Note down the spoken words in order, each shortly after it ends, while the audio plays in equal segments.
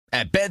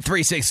At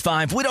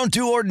Bet365, we don't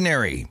do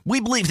ordinary. We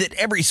believe that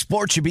every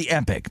sport should be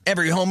epic.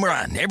 Every home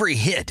run, every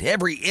hit,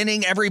 every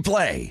inning, every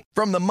play.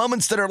 From the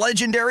moments that are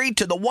legendary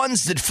to the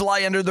ones that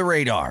fly under the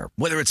radar.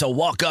 Whether it's a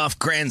walk-off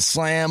grand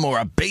slam or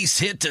a base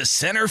hit to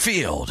center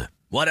field.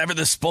 Whatever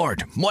the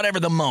sport, whatever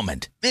the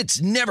moment.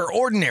 It's never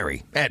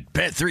ordinary at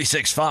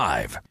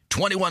Bet365.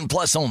 21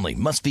 plus only.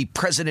 Must be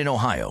present in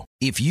Ohio.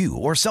 If you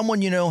or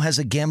someone you know has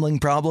a gambling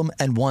problem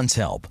and wants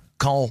help,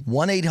 call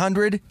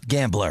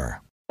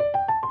 1-800-GAMBLER.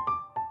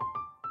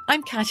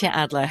 I'm Katya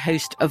Adler,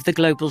 host of The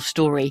Global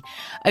Story.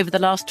 Over the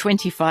last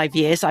 25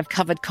 years, I've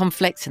covered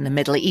conflicts in the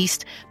Middle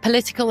East,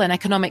 political and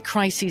economic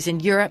crises in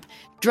Europe,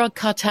 drug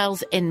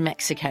cartels in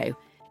Mexico.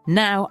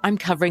 Now I'm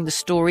covering the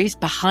stories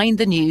behind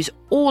the news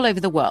all over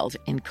the world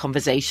in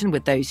conversation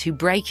with those who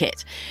break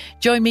it.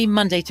 Join me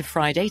Monday to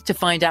Friday to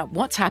find out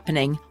what's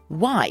happening,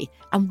 why,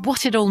 and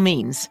what it all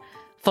means.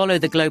 Follow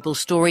The Global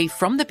Story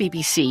from the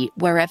BBC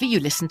wherever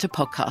you listen to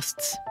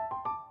podcasts.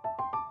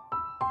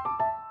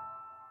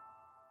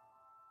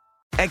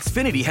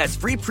 Xfinity has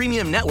free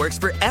premium networks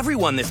for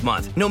everyone this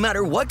month, no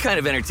matter what kind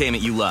of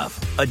entertainment you love.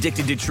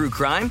 Addicted to true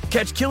crime?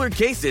 Catch killer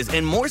cases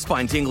and more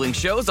spine-tingling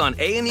shows on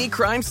A&E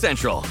Crime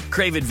Central.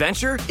 Crave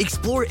adventure?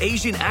 Explore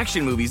Asian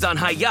action movies on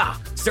Hi-YAH.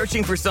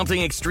 Searching for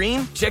something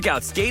extreme? Check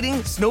out skating,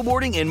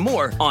 snowboarding, and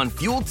more on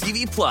Fuel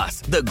TV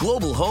Plus, the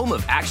global home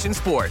of action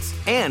sports.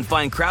 And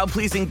find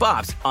crowd-pleasing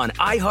bops on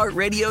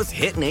iHeartRadio's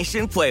Hit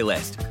Nation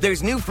playlist.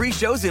 There's new free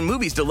shows and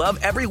movies to love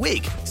every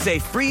week. Say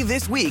free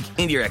this week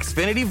in your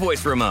Xfinity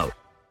voice remote.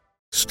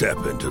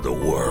 Step into the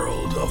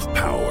world of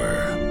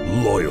power,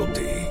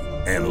 loyalty,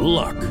 and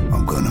luck.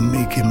 I'm gonna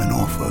make him an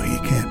offer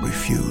he can't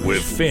refuse.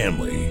 With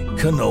family,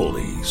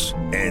 cannolis,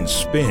 and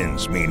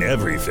spins mean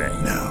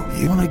everything. Now,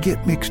 you wanna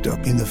get mixed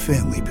up in the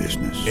family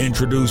business.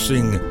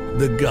 Introducing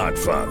The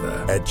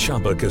Godfather at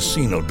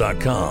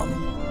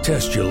ChumbaCasino.com.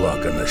 Test your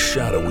luck in the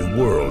shadowy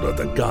world of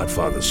The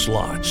Godfather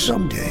slot.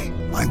 Someday,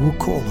 I will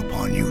call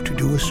upon you to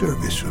do a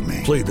service for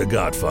me. Play The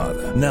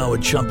Godfather, now at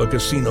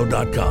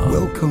ChumbaCasino.com.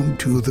 Welcome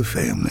to the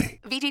family.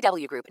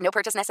 VGW Group. No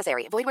purchase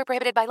necessary. Void where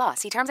prohibited by law.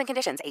 See terms and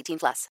conditions. 18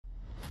 plus.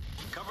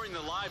 Covering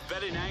the live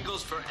betting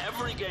angles for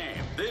every game.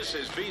 This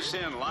is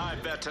VSiN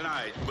Live Bet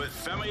Tonight with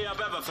Femi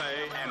Abebefe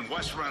and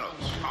Wes Reynolds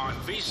on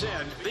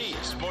VSiN, the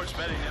sports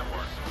betting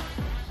network.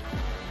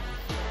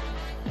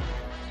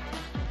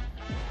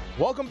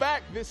 Welcome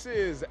back. This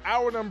is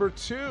hour number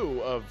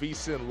 2 of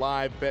VSiN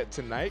Live Bet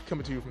Tonight,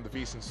 coming to you from the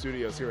VSiN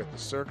studios here at the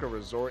Circa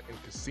Resort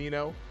and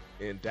Casino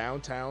in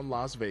downtown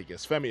Las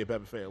Vegas. Femi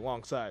Abebefe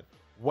alongside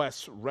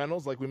Wes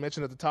Reynolds. Like we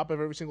mentioned at the top of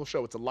every single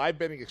show, it's a live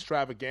betting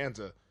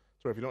extravaganza.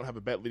 So if you don't have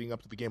a bet leading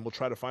up to the game, we'll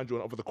try to find you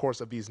one over the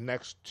course of these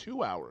next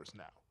 2 hours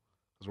now,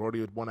 because we're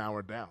already at 1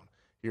 hour down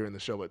here in the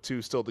show, at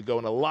 2 still to go,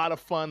 and a lot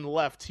of fun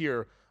left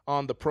here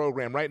on the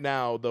program. Right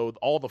now, though,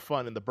 all the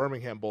fun in the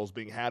Birmingham Bowl is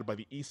being had by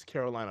the East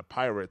Carolina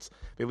Pirates.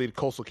 They lead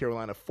Coastal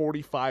Carolina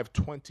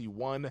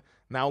 45-21,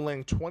 now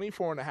laying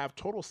 24.5,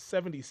 total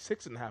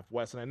 76.5,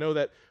 Wes. And I know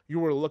that you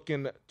were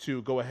looking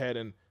to go ahead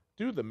and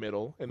do the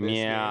middle in this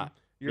game.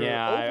 Your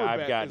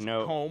I've got is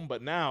no home,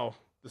 but now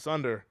this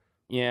under.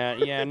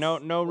 Yeah,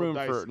 no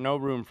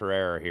room for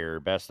error here.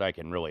 Best I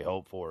can really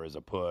hope for is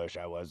a push.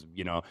 I was,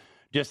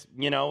 just,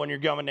 when you're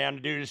going down to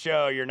do the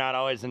show, you're not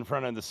always in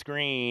front of the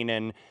screen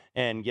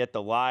and get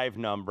the live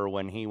number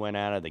when he went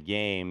out of the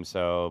game.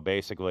 So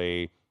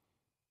basically,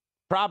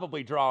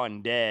 probably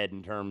drawing dead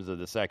in terms of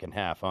the second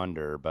half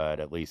under, but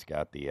at least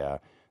got the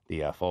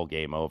full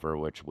game over,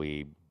 which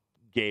we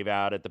gave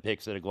out at the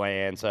Picks at a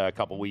Glance a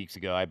couple weeks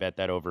ago. I bet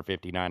that over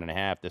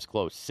 59.5. This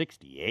close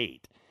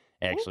 68.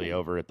 Actually,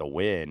 over at the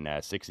Win,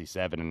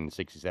 67 and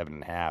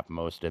 67.5,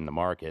 most in the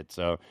market.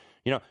 So,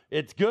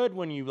 it's good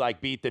when you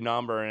beat the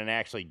number and it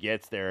actually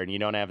gets there, and you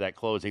don't have that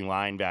closing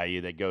line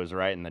value that goes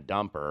right in the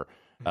dumper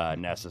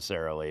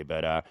necessarily.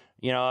 But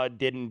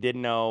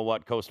didn't know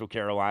what Coastal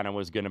Carolina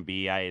was going to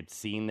be. I had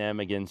seen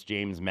them against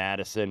James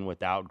Madison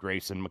without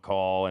Grayson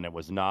McCall, and it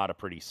was not a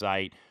pretty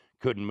sight.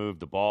 Couldn't move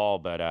the ball,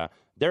 but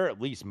they're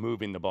at least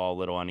moving the ball a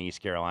little on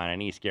East Carolina,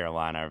 and East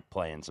Carolina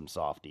playing some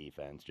soft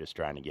defense, just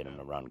trying to get in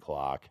the run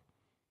clock.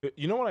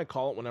 You know what I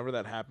call it whenever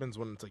that happens,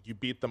 when it's you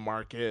beat the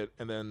market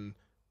and then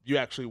you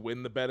actually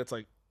win the bet? It's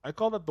I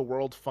call that the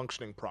world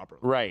functioning properly.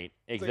 Right,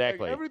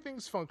 exactly.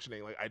 Everything's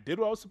functioning. I did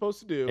what I was supposed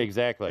to do.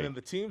 Exactly. And then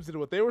the teams did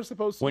what they were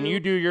supposed to when do. When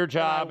you do your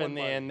job and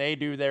then they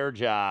do their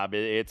job,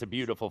 it's a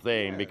beautiful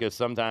thing, because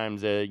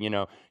sometimes,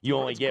 you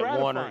only get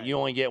one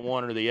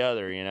or the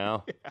other, Yeah.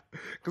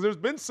 Because there's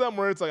been some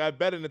where it's I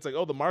bet and it's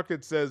oh, the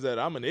market says that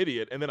I'm an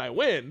idiot, and then I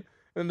win.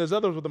 And there's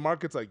others where the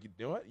market's you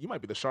know what? You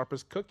might be the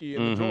sharpest cookie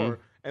in the drawer,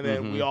 and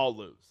then we all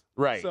lose.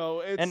 Right.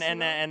 So it's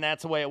and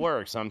that's the way it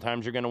works.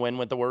 Sometimes you're going to win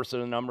with the worst of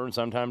the number, and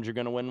sometimes you're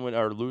going to win with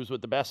or lose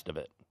with the best of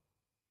it.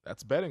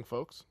 That's betting,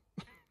 folks.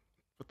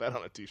 Put that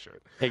on a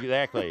T-shirt.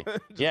 Exactly.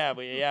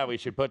 we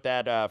should put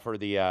that for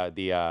the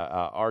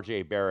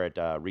RJ Barrett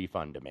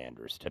refund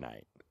demanders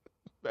tonight.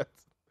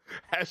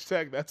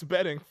 That's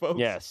betting, folks.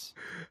 Yes.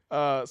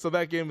 So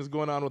that game is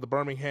going on with the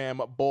Birmingham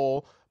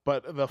Bowl,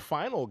 but the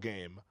final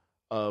game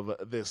of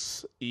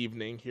this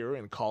evening here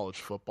in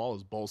college football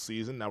is bowl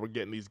season. Now we're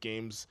getting these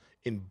games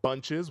in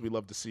bunches. We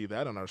love to see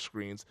that on our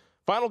screens.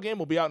 Final game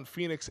will be out in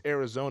Phoenix,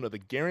 Arizona, the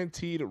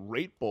Guaranteed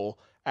Rate Bowl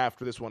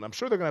after this one. I'm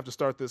sure they're going to have to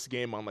start this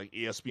game on like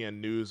ESPN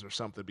News or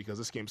something because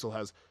this game still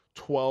has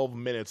 12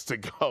 minutes to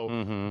go.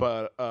 Mm-hmm.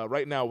 But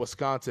right now,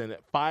 Wisconsin,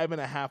 5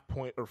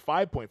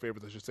 point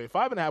favorites, I should say.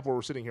 5.5 where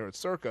we're sitting here at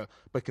Circa,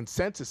 but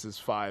consensus is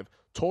 5.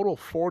 Total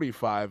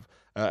 45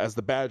 as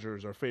the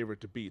Badgers are favored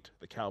to beat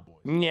the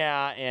Cowboys.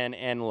 Yeah,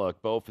 and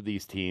look, both of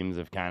these teams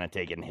have kind of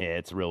taken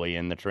hits really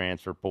in the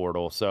transfer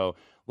portal. So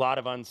a lot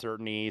of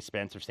uncertainty.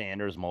 Spencer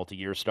Sanders,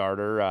 multi-year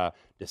starter,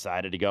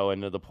 decided to go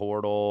into the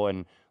portal.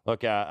 And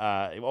look,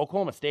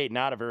 Oklahoma State,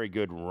 not a very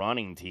good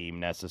running team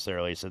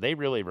necessarily, so they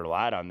really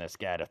relied on this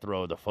guy to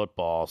throw the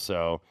football.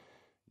 So,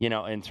 you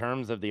know, in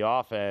terms of the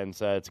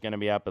offense, it's going to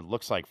be up. It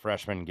looks like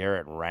freshman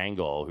Garrett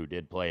Rangel, who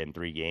did play in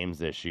 3 games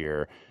this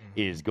year,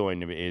 is going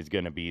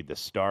to be the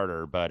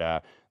starter.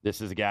 But this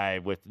is a guy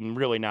with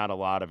really not a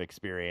lot of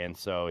experience,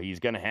 so he's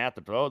going to have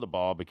to throw the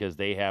ball because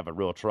they have a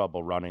real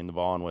trouble running the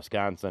ball in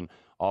Wisconsin.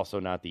 Also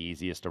not the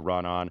easiest to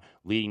run on.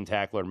 Leading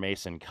tackler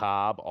Mason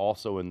Cobb,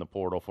 also in the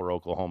portal for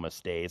Oklahoma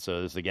State.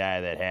 So this is a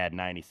guy that had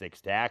 96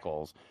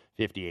 tackles,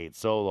 58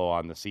 solo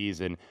on the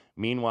season.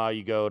 Meanwhile,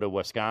 you go to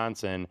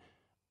Wisconsin.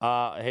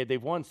 Hey,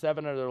 they've won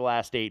 7 of their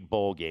last 8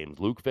 bowl games.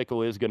 Luke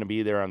Fickell is going to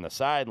be there on the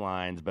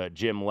sidelines, but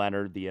Jim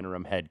Leonard, the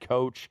interim head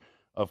coach,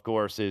 of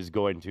course, is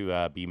going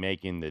to be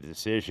making the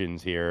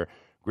decisions here.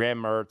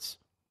 Graham Mertz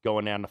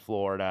going down to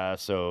Florida,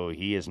 so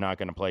he is not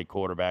going to play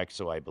quarterback.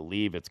 So I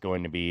believe it's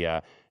going to be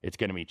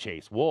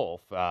Chase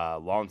Wolf,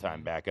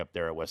 longtime backup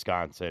there at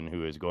Wisconsin,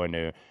 who is going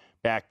to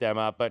back them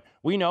up. But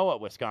we know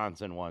what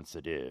Wisconsin wants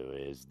to do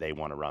is they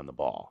want to run the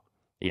ball.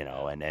 You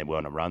know, and they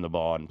want to run the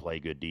ball and play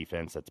good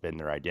defense. That's been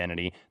their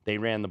identity. They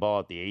ran the ball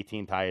at the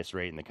 18th highest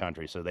rate in the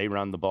country, so they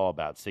run the ball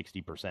about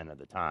 60% of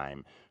the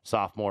time.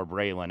 Sophomore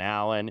Braylon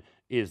Allen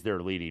is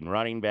their leading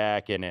running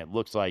back, and it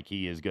looks like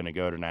he is going to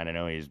go tonight. I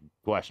know he's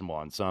questionable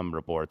on some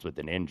reports with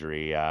an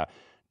injury.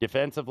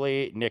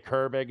 Defensively, Nick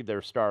Herbig,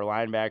 their star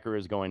linebacker,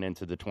 is going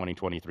into the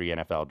 2023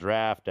 NFL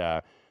Draft.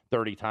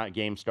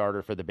 30-game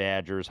starter for the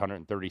Badgers,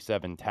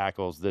 137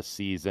 tackles this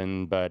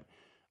season, but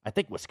I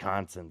think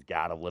Wisconsin's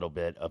got a little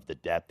bit of the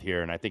depth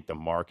here, and I think the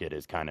market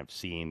is kind of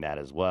seeing that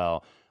as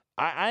well.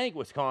 I think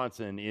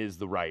Wisconsin is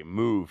the right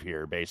move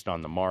here based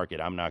on the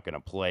market. I'm not going to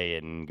play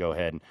it and go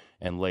ahead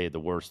and lay the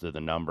worst of the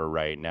number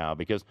right now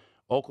because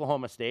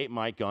Oklahoma State,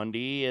 Mike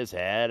Gundy, has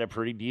had a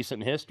pretty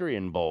decent history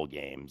in bowl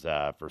games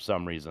for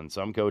some reason.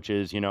 Some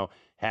coaches,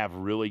 have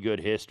really good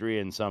history,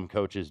 and some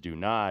coaches do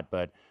not,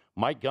 but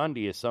Mike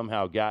Gundy has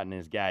somehow gotten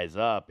his guys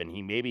up, and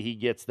he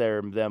gets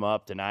them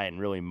up tonight and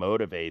really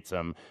motivates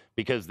them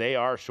because they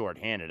are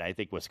shorthanded. I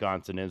think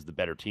Wisconsin is the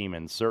better team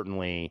and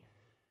certainly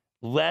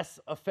less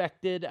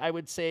affected, I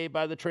would say,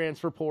 by the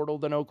transfer portal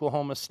than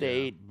Oklahoma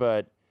State. Yeah.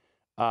 But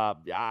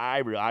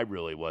I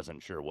really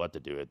wasn't sure what to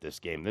do at this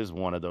game. This is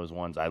one of those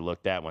ones I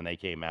looked at when they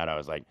came out. I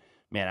was like,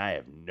 man, I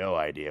have no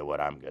idea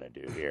what I'm going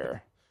to do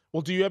here.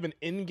 Well, do you have an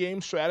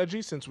in-game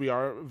strategy since we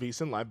are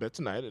VSiN Live Bet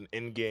Tonight, an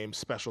in-game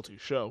specialty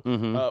show?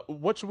 Mm-hmm.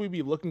 What should we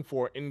be looking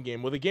for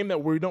in-game with a game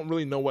that we don't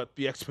really know what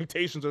the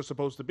expectations are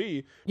supposed to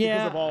be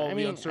because of all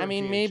the uncertainty?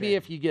 I mean, maybe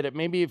if you get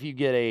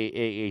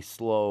a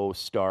slow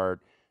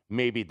start,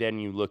 maybe then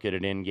you look at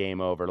an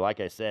in-game over. Like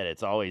I said,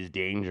 it's always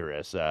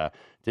dangerous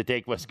to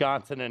take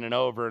Wisconsin in an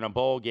over in a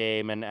bowl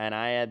game, and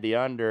I had the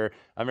under.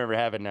 I remember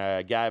having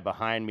a guy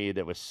behind me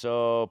that was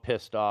so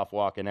pissed off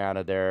walking out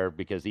of there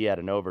because he had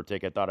an over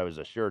ticket, thought it was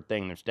a sure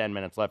thing. There's 10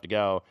 minutes left to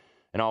go,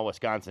 and all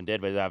Wisconsin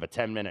did was have a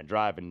 10-minute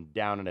drive and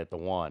down it at the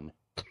 1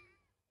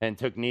 and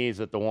took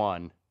knees at the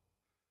 1.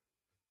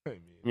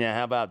 Yeah,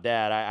 how about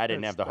that? I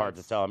didn't have the heart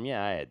to tell him,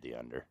 yeah, I had the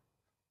under.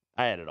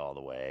 I had it all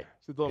the way.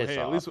 So told him, hey,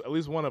 at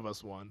least one of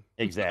us won.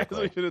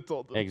 Exactly. We should have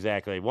told them.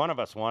 Exactly. One of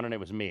us won, and it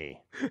was me.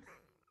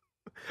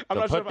 I'm so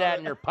not put sure that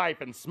in your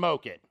pipe and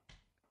smoke it.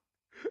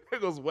 There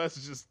goes Wes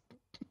just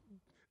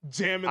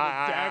jamming the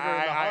dagger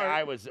in the heart.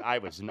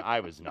 I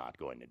was not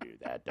going to do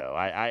that though.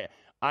 I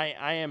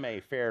am a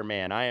fair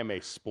man. I am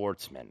a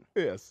sportsman.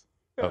 Yes.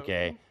 Yeah.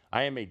 Okay.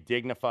 I am a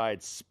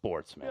dignified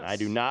sportsman. Yes. I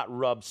do not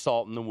rub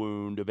salt in the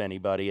wound of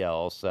anybody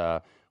else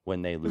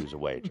when they lose a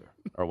wager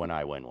or when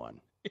I win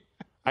one.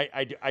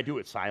 I do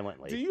it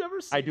silently. Do you ever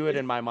see I do it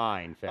in my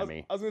mind,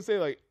 Femi. I was going to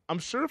say, I'm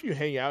sure if you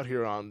hang out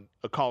here on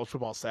a college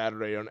football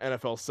Saturday or an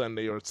NFL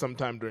Sunday or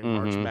sometime during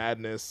March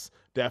Madness,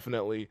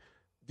 definitely,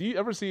 do you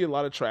ever see a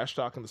lot of trash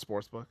talk in the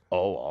sports book?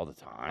 Oh, all the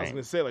time. I was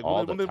going to say,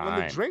 when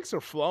the drinks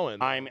are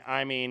flowing.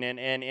 I mean, and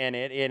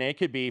it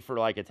could be for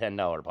like a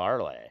 $10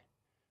 parlay.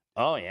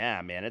 Oh,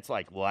 yeah, man. It's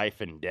like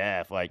life and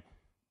death. Like,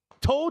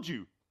 told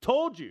you,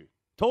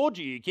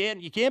 you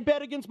can't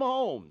bet against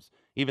Mahomes.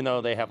 Even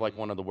though they have like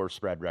one of the worst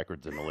spread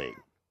records in the league.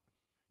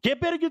 Can't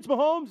bet against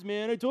Mahomes,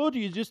 man. I told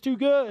you, he's just too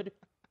good.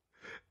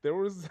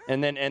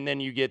 And then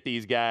you get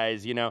these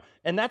guys,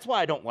 and that's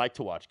why I don't like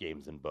to watch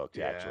games and books,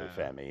 actually,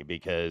 Femi,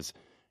 because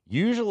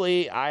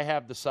usually I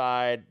have the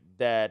side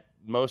that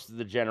most of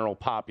the general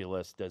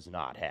populace does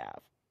not have.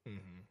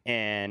 Mm-hmm.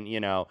 And,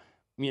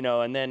 you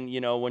know, and then,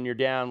 you know, when you're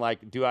down,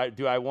 like, do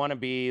I want to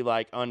be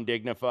like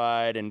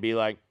undignified and be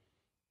like,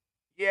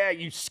 yeah,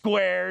 you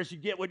squares, you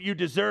get what you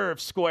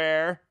deserve,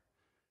 square,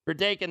 for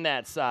taking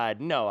that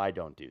side? No, I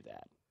don't do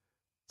that.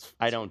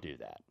 I don't do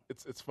that.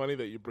 It's funny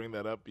that you bring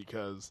that up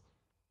because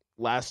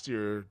last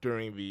year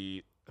during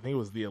I think it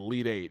was the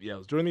Elite Eight. Yeah, it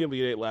was during the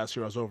Elite Eight last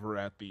year. I was over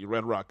at the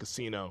Red Rock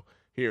Casino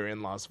here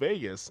in Las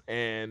Vegas,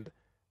 and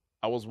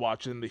I was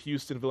watching the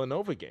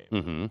Houston-Villanova game.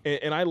 Mm-hmm.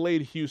 And I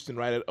laid Houston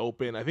right at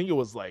open. I think it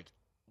was like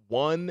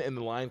 1 and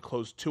the line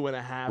closed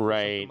 2.5 or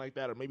something like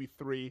that, or maybe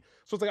 3.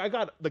 So it's like I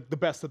got like the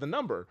best of the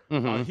number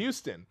on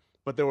Houston.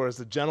 But there was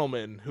a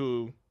gentleman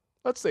who,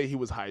 let's say he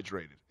was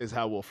hydrated, is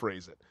how we'll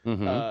phrase it.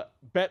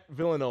 Bet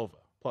Villanova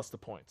plus the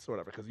points or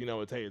whatever, because, you know,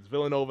 it's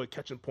Villanova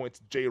catching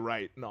points, Jay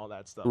Wright and all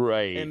that stuff.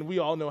 Right. And we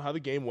all know how the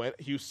game went.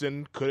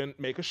 Houston couldn't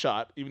make a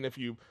shot, even if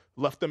you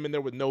left them in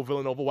there with no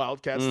Villanova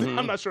Wildcats.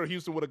 I'm not sure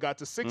Houston would have got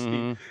to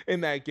 60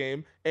 in that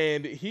game.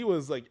 And he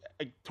was like,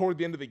 toward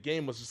the end of the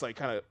game, was just like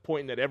kind of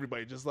pointing at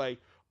everybody, just like,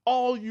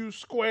 all you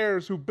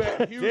squares who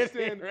bet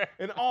Houston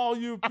and all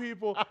you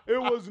people, it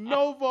was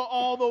Nova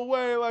all the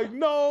way, like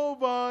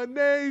Nova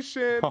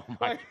Nation. Oh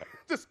my God.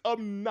 Just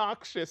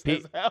obnoxious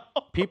as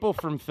hell. People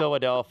from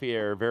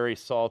Philadelphia are very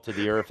salt of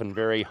the earth and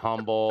very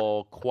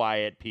humble,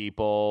 quiet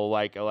people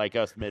like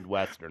us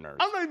Midwesterners.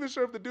 I'm not even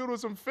sure if the dude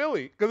was from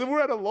Philly, because if we're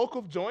at a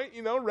local joint,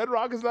 you know, Red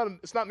Rock is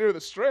not near the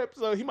Strip,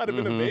 so he might have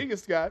been a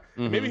Vegas guy.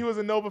 Maybe he was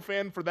a Nova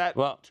fan for that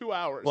 2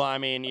 hours. Well, I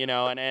mean, you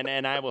know,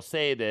 and I will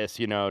say this,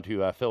 you know,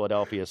 to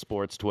Philadelphia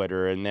sports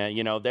Twitter, and that,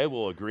 you know, they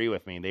will agree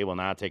with me. They will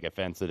not take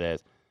offense to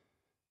this.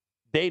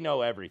 They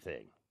know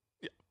everything.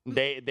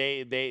 They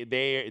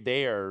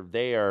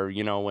are,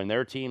 you know, when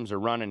their teams are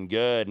running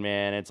good,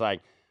 man, it's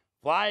like,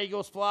 fly,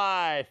 Eagles,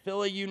 fly,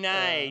 Philly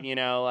unite, you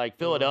know, like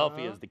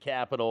Philadelphia is the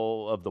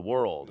capital of the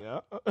world. Yeah.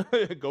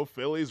 Go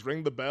Phillies,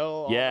 ring the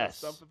bell, all that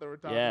stuff that they were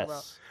talking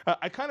about.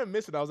 I kind of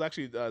miss it. I was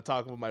actually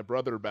talking with my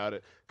brother about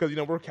it because, you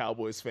know, we're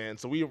Cowboys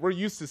fans, so we're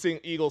used to seeing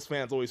Eagles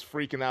fans always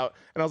freaking out.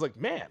 And I was like,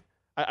 man,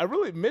 I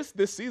really missed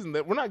this season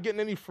that we're not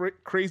getting any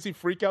crazy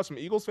freakouts from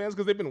Eagles fans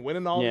because they've been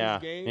winning all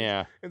these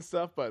games and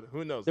stuff, but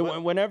who knows?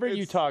 Whenever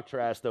you talk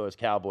trash, though, as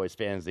Cowboys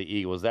fans, the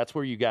Eagles, that's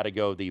where you got to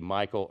go the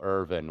Michael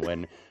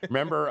Irvin.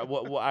 Remember,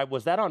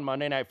 was that on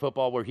Monday Night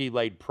Football where he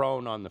laid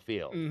prone on the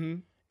field?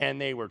 And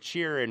they were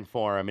cheering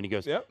for him, and he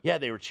goes, yeah,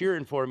 they were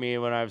cheering for me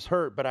when I was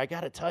hurt, but I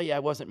got to tell you, I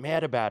wasn't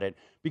mad about it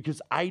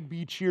because I'd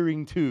be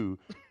cheering too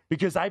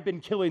because I've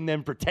been killing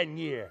them for 10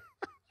 years.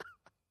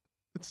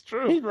 It's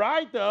true. He's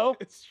right, though.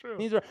 It's true.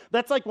 He's right.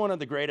 That's like one of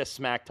the greatest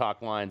smack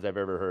talk lines I've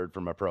ever heard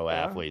from a pro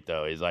athlete,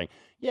 though. He's like,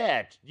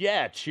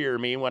 yeah, cheer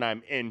me when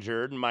I'm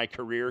injured and my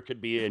career could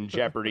be in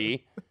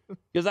jeopardy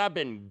because I've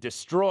been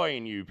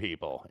destroying you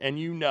people, and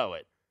you know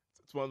it.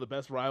 It's one of the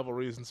best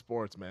rivalries in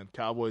sports, man.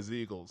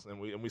 Cowboys-Eagles. And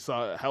we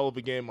saw a hell of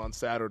a game on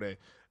Saturday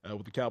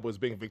with the Cowboys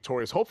being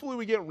victorious. Hopefully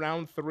we get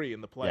round 3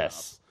 in the playoffs.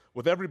 Yes.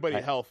 With everybody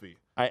healthy.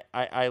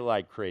 I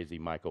like crazy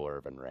Michael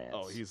Irvin rants.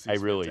 Oh, he's I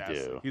really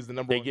fantastic. do. He's the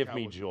number one. They give Cowboy.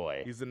 me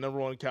joy. He's the number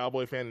one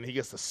Cowboy fan, and he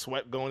gets the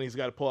sweat going. He's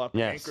got to pull out the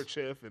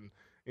handkerchief, and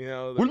you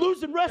know we're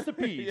losing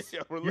recipes.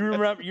 You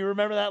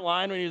remember that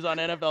line when he was on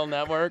NFL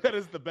Network? That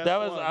is the best.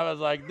 I was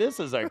like, this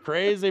is a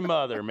crazy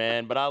mother,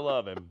 man, but I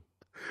love him.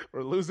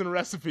 We're losing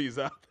recipes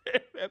out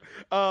there,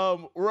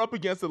 man. We're up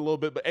against it a little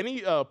bit, but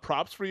any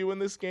props for you in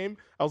this game?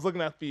 I was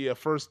looking at the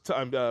first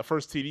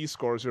TD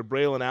scores here.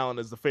 Braylon Allen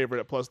is the favorite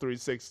at plus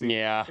 360.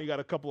 Yeah. You got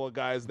a couple of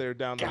guys there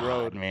down the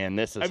road. Man,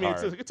 this is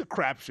hard. It's a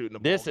crapshoot in a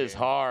bowl This game. is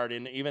hard,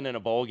 and even in a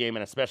bowl game,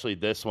 and especially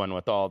this one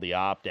with all the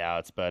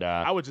opt-outs. But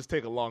I would just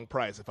take a long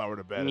price if I were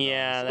to bet it.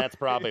 Yeah, that's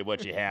probably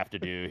what you have to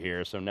do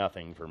here, so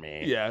nothing for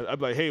me. Yeah, I'd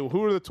be like, hey,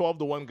 who are the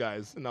 12-1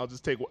 guys? And I'll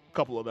just take a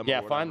couple of them.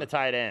 Yeah, find the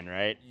tight end,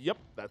 right? Yep,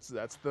 that's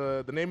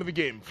the name of the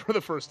game for the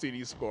first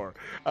TD score.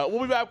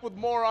 We'll be back with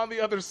more on the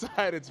other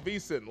side. It's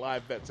VSiN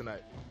Live Bet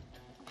Tonight.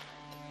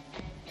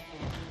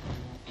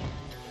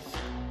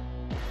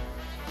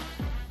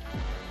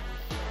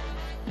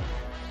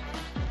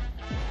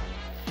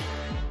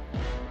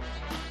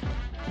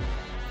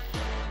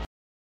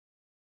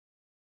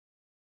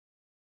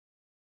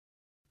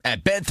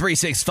 At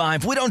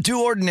Bet365, we don't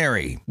do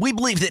ordinary. We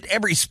believe that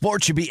every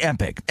sport should be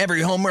epic.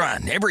 Every home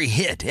run, every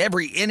hit,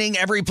 every inning,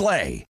 every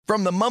play.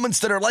 From the moments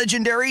that are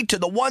legendary to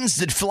the ones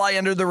that fly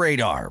under the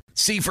radar.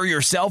 See for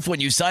yourself when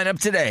you sign up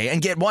today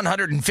and get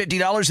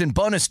 $150 in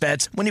bonus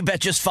bets when you bet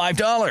just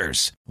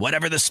 $5.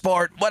 Whatever the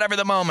sport, whatever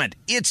the moment,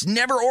 it's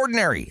never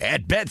ordinary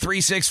at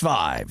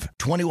Bet365.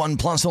 21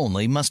 plus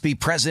only. Must be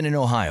present in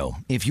Ohio.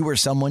 If you or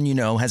someone you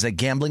know has a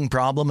gambling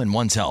problem and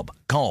wants help,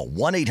 call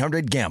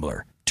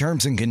 1-800-GAMBLER.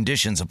 Terms and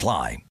conditions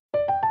apply.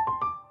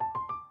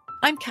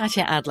 I'm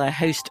Katya Adler,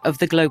 host of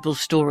The Global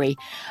Story.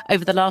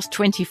 Over the last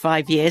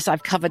 25 years,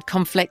 I've covered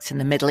conflicts in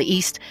the Middle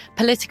East,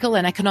 political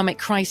and economic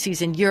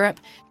crises in Europe,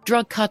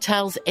 drug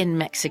cartels in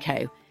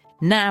Mexico.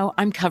 Now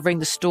I'm covering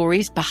the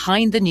stories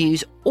behind the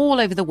news all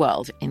over the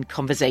world in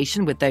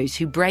conversation with those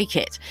who break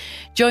it.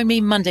 Join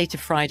me Monday to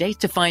Friday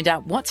to find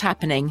out what's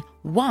happening,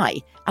 why,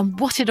 and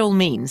what it all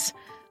means.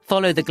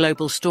 Follow The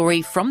Global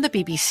Story from the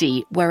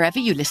BBC wherever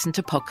you listen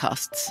to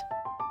podcasts.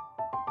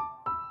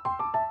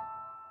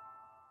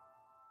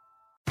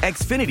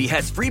 Xfinity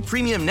has free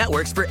premium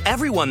networks for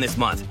everyone this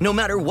month, no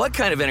matter what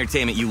kind of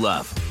entertainment you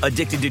love.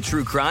 Addicted to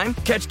true crime?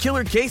 Catch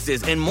killer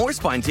cases and more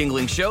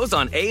spine-tingling shows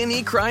on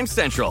A&E Crime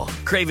Central.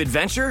 Crave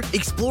adventure?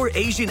 Explore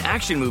Asian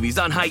action movies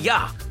on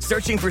Hayya.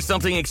 Searching for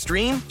something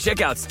extreme?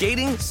 Check out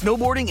skating,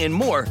 snowboarding, and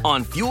more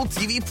on Fuel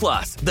TV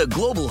Plus, the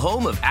global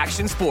home of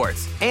action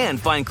sports. And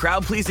find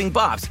crowd-pleasing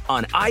bops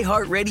on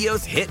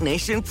iHeartRadio's Hit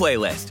Nation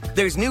playlist.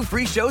 There's new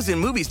free shows and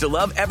movies to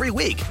love every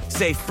week.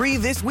 Say free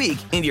this week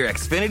in your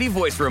Xfinity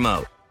voice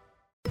remote.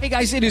 Hey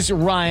guys, it is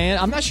Ryan.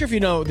 I'm not sure if you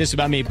know this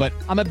about me, but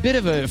I'm a bit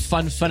of a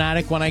fun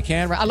fanatic when I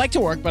can. I like to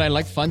work, but I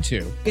like fun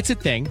too. It's a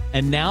thing.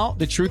 And now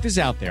the truth is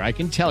out there. I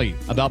can tell you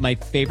about my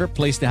favorite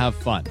place to have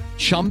fun.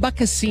 Chumba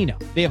Casino.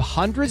 They have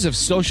hundreds of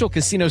social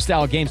casino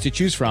style games to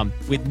choose from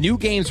with new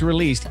games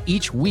released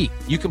each week.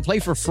 You can play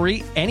for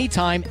free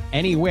anytime,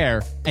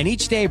 anywhere. And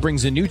each day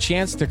brings a new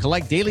chance to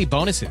collect daily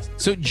bonuses.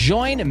 So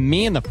join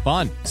me in the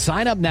fun.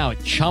 Sign up now at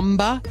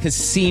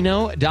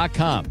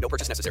ChumbaCasino.com. No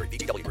purchase necessary.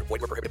 VGW Group.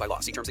 Void where prohibited by law.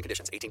 See terms and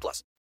conditions.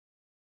 18+.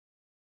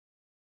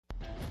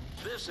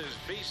 This is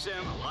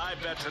VSiN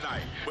Live Bet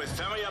Tonight with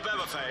Femi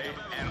Abebefe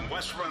and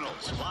Wes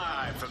Reynolds,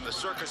 live from the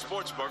Circus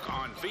Sportsbook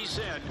on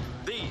VSiN,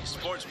 the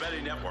sports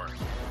betting network.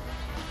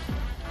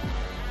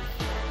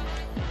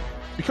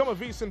 Become a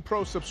VSiN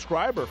Pro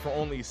subscriber for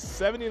only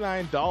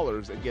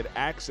 $79 and get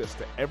access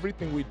to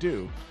everything we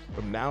do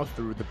from now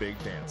through the big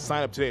dance.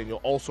 Sign up today and you'll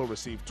also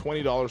receive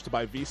 $20 to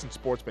buy VSiN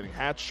sports betting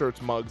hats,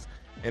 shirts, mugs,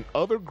 and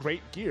other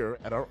great gear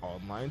at our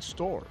online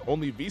store.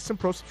 Only VSiN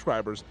Pro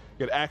subscribers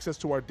get access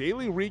to our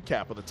daily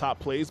recap of the top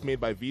plays made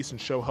by VSiN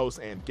show hosts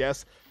and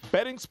guests,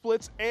 betting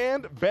splits,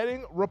 and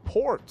betting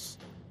reports.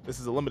 This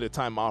is a limited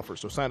time offer,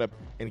 so sign up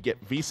and get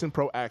VSiN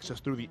Pro access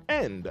through the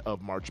end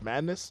of March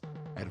Madness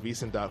at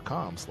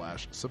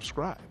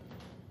vsin.com/subscribe.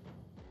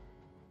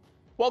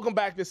 Welcome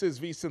back. This is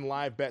VSiN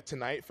Live Bet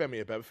Tonight.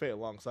 Femi Abebefe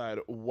alongside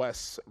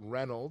Wes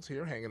Reynolds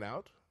here hanging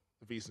out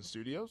at VSiN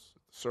Studios,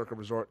 Circa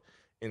Resort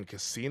in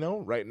Casino.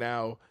 Right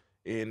now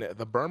in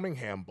the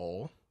Birmingham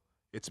Bowl,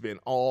 it's been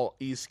all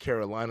East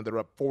Carolina. They're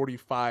up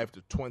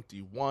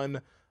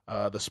 45-21.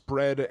 The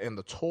spread and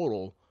the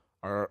total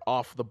are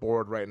off the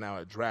board right now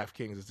at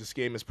DraftKings, as this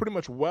game is pretty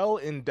much well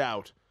in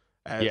doubt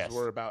as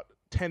we're about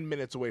 10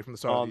 minutes away from the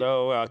start.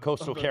 Although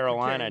Coastal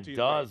Carolina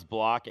does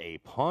block a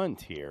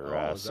punt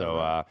here.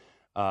 Still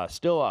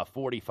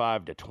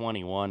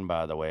 45-21,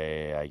 by the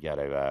way. I got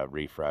to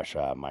refresh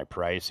my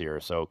price here.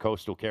 So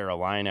Coastal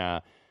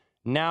Carolina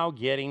now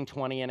getting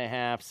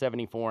 20.5,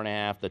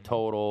 74.5. The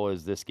total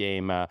is this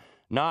game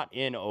not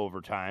in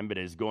overtime, but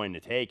is going to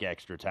take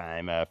extra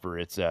time for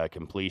its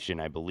completion,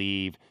 I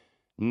believe.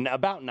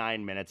 About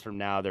 9 minutes from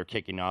now, they're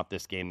kicking off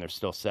this game. There's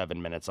still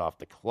 7 minutes off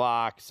the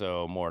clock,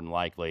 so more than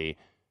likely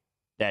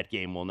that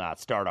game will not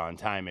start on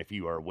time if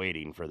you are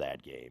waiting for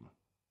that game.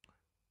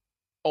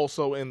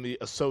 Also in the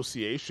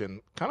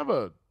association, kind of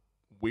a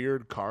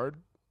weird card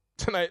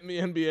tonight in the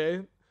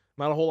NBA.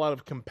 Not a whole lot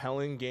of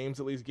compelling games,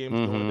 at least games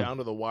going down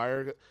to the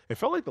wire. It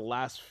felt like the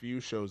last few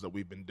shows that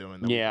we've been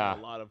doing. We've had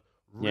a lot of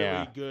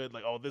really good,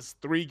 like, this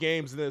 3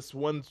 games in this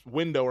one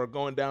window are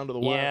going down to the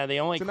wire. Yeah,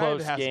 the only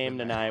close game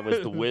tonight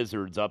was the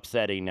Wizards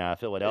upsetting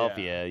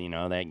Philadelphia,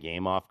 that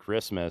game off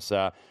Christmas.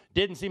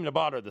 Didn't seem to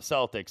bother the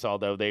Celtics,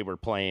 although they were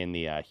playing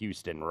the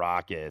Houston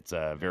Rockets,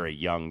 a very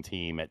young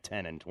team at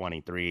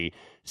 10-23,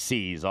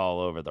 C's all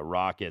over the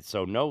Rockets.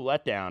 So no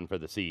letdown for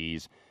the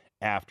C's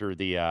after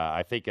the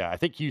I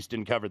think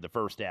Houston covered the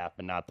first half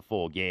but not the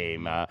full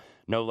game.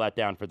 No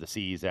letdown for the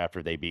C's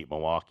after they beat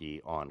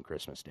Milwaukee on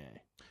Christmas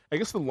Day. I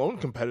guess the lone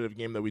competitive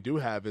game that we do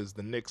have is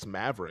the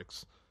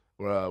Knicks-Mavericks,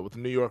 with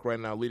New York right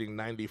now leading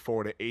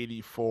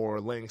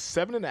 94-84, laying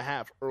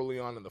 7.5 early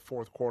on in the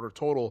fourth quarter.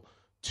 Total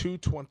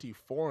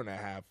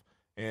 224.5.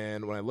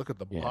 And when I look at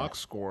the box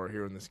score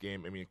here in this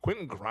game, I mean,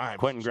 Quentin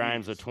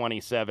Grimes at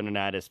 27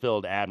 tonight has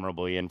filled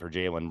admirably in for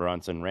Jalen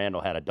Brunson.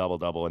 Randall had a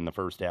double-double in the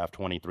first half,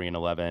 23 and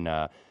 11.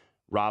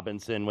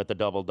 Robinson with a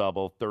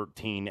double-double,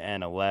 13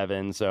 and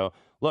 11. So,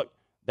 look,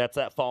 that's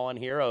that fallen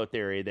hero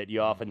theory that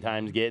you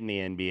oftentimes get in the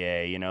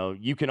NBA.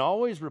 You can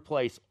always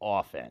replace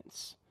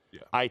offense.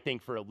 Yeah. I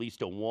think for at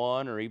least a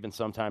 1 or even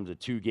sometimes a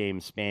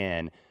 2-game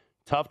span.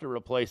 Tough to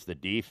replace the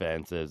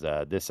defense, as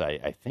this,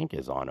 I think,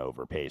 is on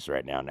overpace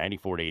right now.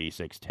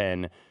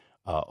 94-86,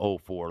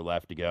 10-04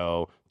 left to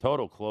go.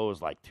 Total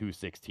close like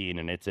 216,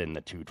 and it's in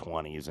the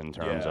 220s in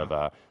terms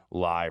of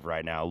live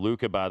right now.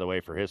 Luka, by the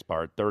way, for his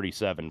part,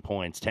 37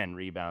 points, 10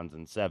 rebounds,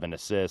 and 7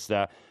 assists.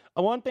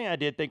 One thing I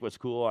did think was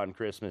cool on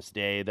Christmas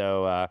Day,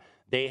 though,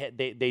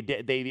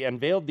 they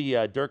unveiled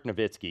the Dirk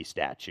Nowitzki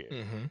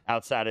statue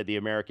outside of the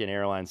American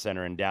Airlines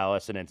Center in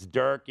Dallas, and it's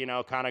Dirk,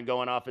 kind of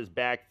going off his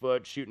back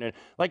foot, shooting it.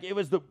 Like,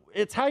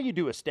 it's how you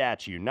do a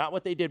statue, not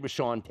what they did with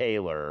Sean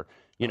Taylor,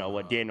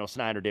 what Daniel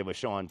Snyder did with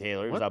Sean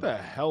Taylor. What the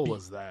hell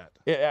was that?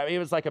 It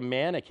was like a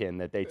mannequin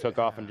that they took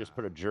off and just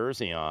put a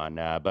jersey on.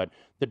 But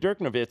the Dirk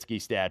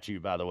Nowitzki statue,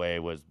 by the way,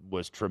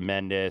 was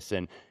tremendous.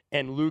 And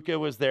Luka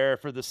was there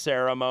for the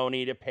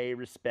ceremony to pay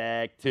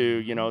respect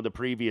to, the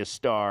previous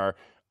star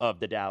of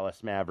the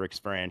Dallas Mavericks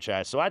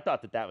franchise. So I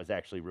thought that was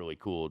actually really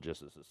cool,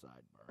 just as a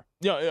sidebar.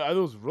 Yeah, it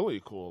was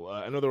really cool.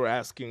 I know they were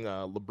asking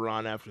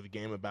LeBron after the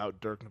game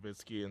about Dirk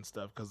Nowitzki and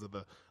stuff because of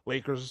the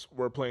Lakers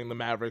were playing the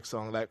Mavericks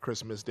on that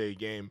Christmas Day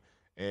game.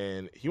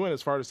 And he went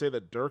as far to say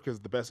that Dirk is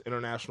the best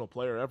international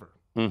player ever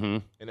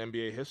in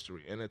NBA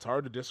history. And it's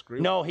hard to disagree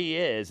with No, he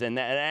is. And,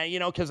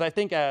 because I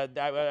think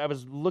I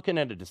was looking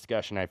at a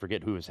discussion. I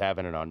forget who was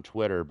having it on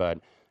Twitter, but,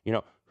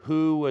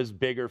 who was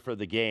bigger for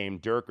the game,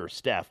 Dirk or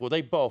Steph? Well,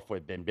 they both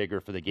have been bigger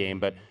for the game,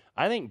 but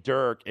I think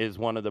Dirk is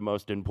one of the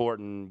most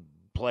important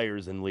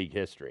players in league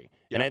history.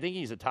 Yeah. And I think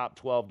he's a top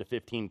 12 to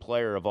 15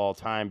 player of all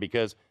time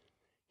because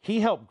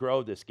he helped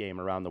grow this game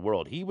around the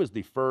world. He was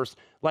the first,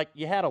 like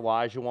you had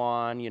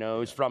Olajuwon,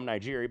 who's from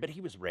Nigeria, but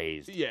he was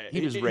raised. Yeah,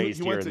 he was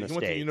raised here in the States. He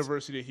went to the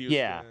University of Houston.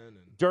 Yeah.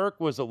 Dirk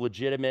was a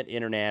legitimate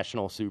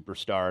international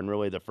superstar and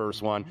really the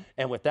first one.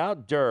 And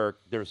without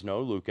Dirk, there's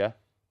no Luka.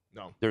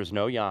 No. There's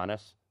no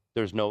Giannis.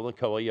 There's no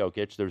Nikola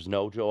Jokic. There's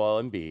no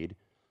Joel Embiid.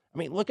 I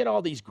mean, look at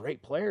all these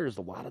great players.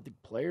 A lot of the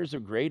players are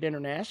great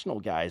international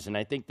guys, and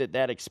I think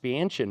that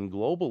expansion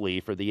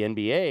globally for the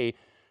NBA,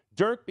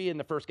 Dirk being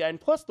the first guy,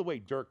 and plus the way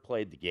Dirk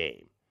played the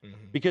game,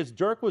 because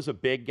Dirk was a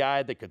big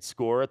guy that could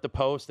score at the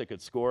post, that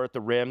could score at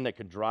the rim, that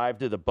could drive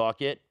to the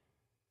bucket,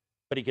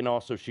 but he can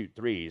also shoot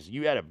threes.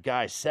 You had a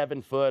guy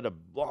 7 foot, a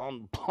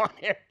long,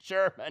 blonde-haired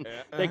German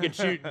that could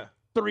shoot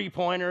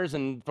three-pointers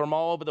and from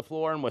all over the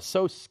floor and was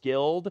so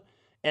skilled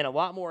and a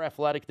lot more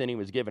athletic than he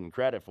was given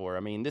credit for.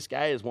 I mean, this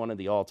guy is one of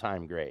the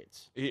all-time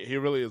greats. He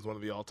really is one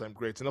of the all-time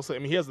greats. And also,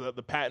 he has the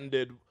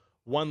patented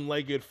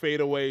one-legged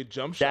fadeaway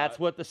jump shot. That's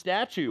what the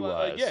statue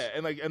was. Yeah,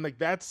 and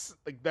that's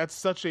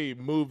such a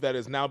move that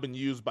has now been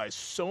used by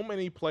so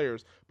many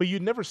players, but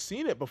you'd never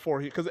seen it before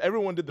because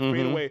everyone did the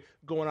fadeaway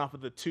going off of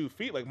the 2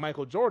 feet, like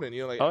Michael Jordan.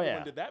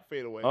 Everyone did that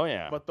fadeaway. Oh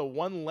yeah. But the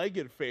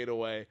one-legged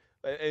fadeaway.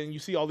 And you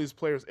see all these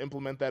players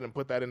implement that and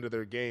put that into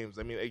their games.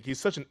 I mean,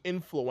 he's such an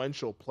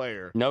influential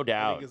player. No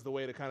doubt. I think is the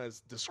way to kind of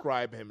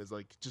describe him, is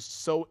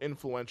just so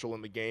influential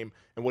in the game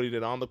and what he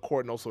did on the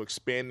court and also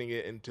expanding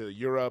it into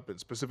Europe and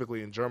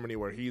specifically in Germany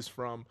where he's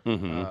from.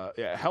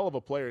 A hell of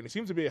a player. And he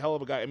seems to be a hell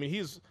of a guy. I mean,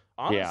 he's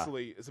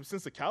honestly,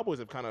 since the Cowboys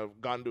have kind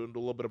of gotten into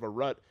a little bit of a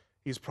rut,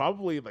 he's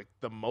probably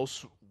the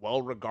most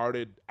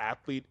well-regarded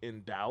athlete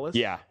in Dallas.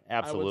 Yeah,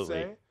 absolutely. I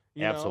would say.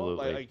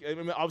 Absolutely.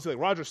 Obviously,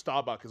 Roger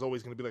Staubach is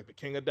always going to be the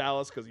king of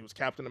Dallas because he was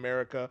Captain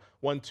America,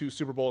 won 2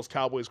 Super Bowls,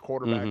 Cowboys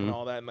quarterback, and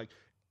all that. And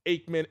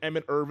Aikman,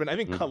 Emmett Irvin, I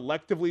think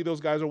collectively those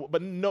guys are,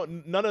 but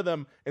none of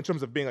them in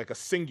terms of being a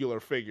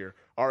singular figure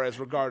are as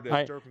regarded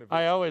as Dirk Nowitzki.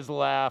 I always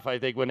laugh. I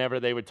think whenever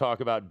they would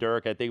talk about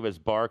Dirk, I think it was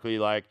Barkley.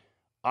 I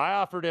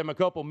offered him a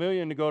couple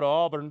million to go to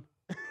Auburn.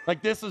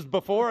 This is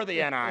before the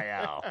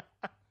NIL.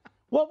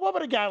 What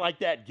would a guy like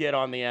that get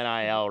on the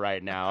NIL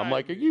right now? I'm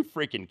are you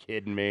freaking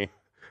kidding me?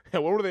 Yeah,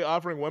 what were they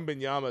offering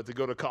Wembanyama to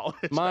go to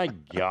college? My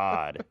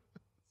God.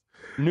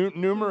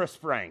 Numerous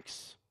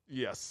francs.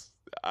 Yes,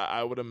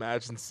 I would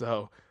imagine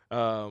so.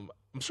 I'm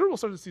sure we'll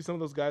start to see some of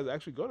those guys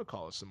actually go to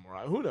college some more.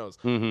 Who knows?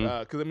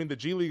 Because, the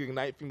G League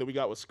Ignite thing that we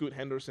got with Scoot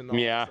Henderson and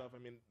all that stuff,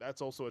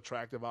 that's also an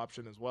attractive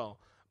option as well.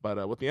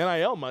 But with the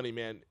NIL money,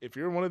 man, if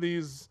you're one of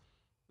these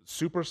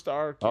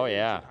superstar kids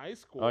in high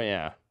school,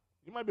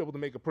 you might be able to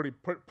make a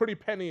pretty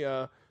penny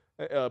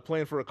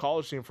playing for a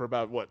college team for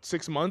about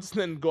 6 months, and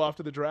then go off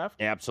to the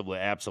draft.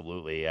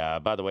 Absolutely.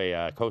 By the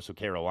way, Coastal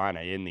Carolina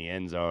in the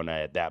end zone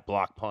at that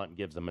block punt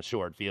gives them a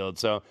short field.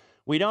 So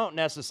we don't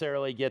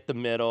necessarily get the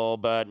middle,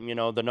 but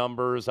the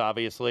numbers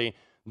obviously.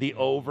 The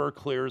over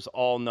clears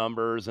all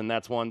numbers, and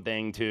that's one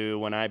thing too.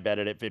 When I bet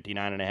it at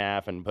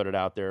 59.5 and put it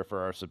out there for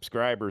our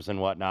subscribers and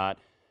whatnot,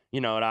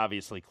 it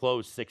obviously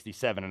closed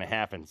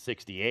 67.5 and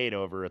 68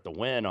 over at the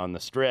Win on the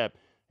Strip.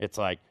 It's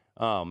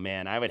oh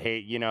man, I would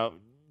hate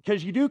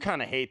because you do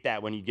kind of hate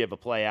that when you give a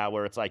play out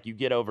where it's you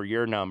get over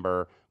your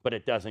number, but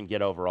it doesn't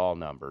get over all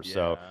numbers. Yeah.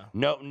 So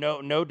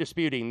no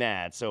disputing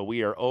that. So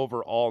we are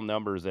over all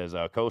numbers as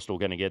Coastal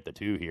going to get the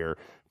 2 here,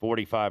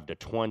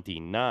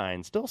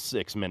 45-29. Still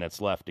 6 minutes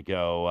left to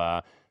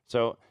go.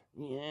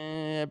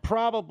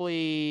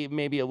 Probably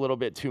maybe a little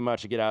bit too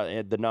much to get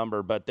out the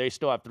number, but they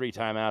still have 3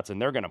 timeouts,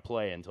 and they're going to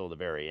play until the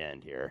very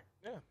end here.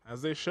 Yeah,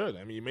 as they should.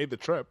 You made the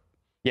trip.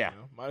 Yeah,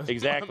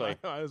 exactly.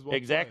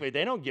 Exactly.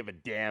 They don't give a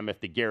damn if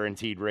the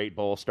Guaranteed Rate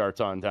Bowl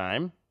starts on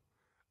time.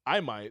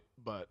 I might,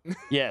 but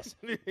yes.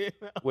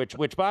 Which,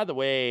 by the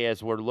way,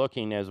 as we're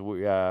looking, as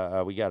we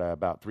got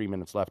about 3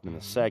 minutes left in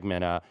the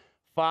segment. Some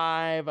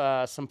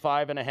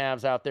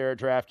 5.5s out there at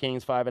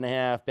DraftKings,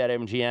 5.5.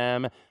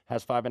 BetMGM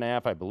has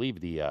 5.5. I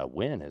believe the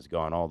Win has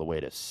gone all the way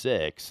to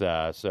 6.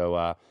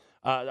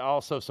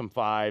 Also some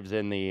 5s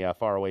in the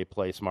faraway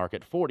place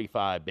market.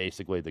 45,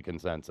 basically the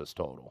consensus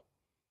total.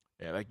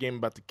 Yeah, that game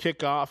about to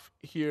kick off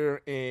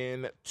here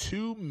in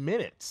 2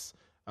 minutes.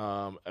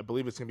 I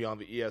believe it's going to be on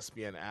the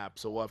ESPN app,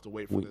 so we'll have to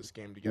wait for this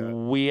game to get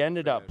We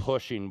ended up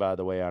pushing, by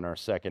the way, on our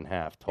second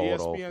half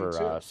total ESPN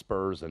for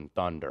Spurs and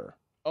Thunder.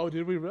 Oh,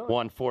 did we really?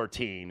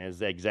 114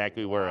 is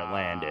exactly where it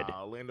landed.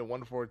 Landed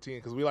 114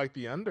 because we like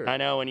the under. I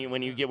know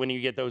when you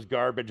get those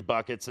garbage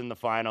buckets in the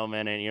final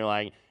minute, you're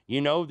like,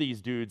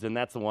 these dudes, and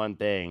that's the one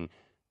thing.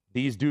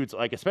 These dudes,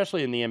 like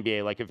especially in the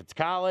NBA, like if it's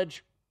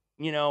college,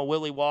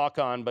 Willie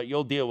Walk-On, but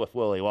you'll deal with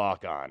Willie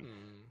Walk-On.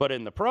 But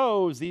in the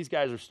pros, these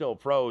guys are still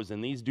pros,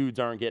 and these dudes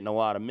aren't getting a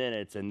lot of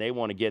minutes, and they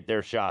want to get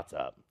their shots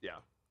up. Yeah,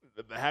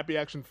 the happy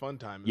action fun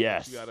time.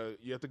 Yes,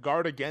 you have to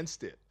guard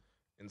against it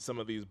in some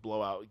of these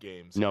blowout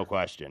games. No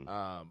question.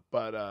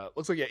 But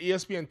looks like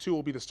ESPN2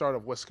 will be the start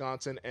of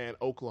Wisconsin and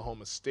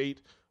Oklahoma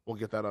State. We'll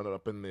get that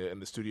up in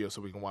the studio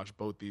so we can watch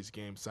both these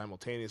games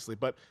simultaneously.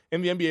 But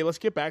in the NBA, let's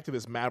get back to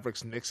this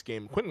Mavericks-Knicks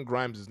game. Quentin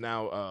Grimes has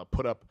now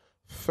put up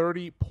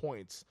 30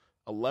 points,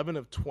 11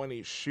 of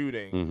 20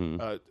 shooting.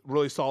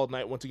 Really solid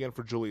night once again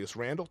for Julius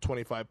Randle,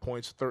 25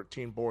 points,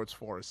 13 boards,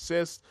 4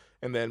 assists.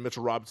 And then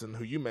Mitchell Robinson,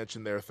 who you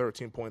mentioned there,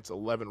 13 points,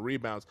 11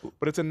 rebounds.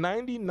 But it's a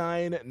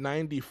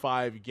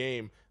 99-95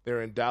 game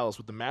there in Dallas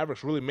with the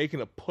Mavericks really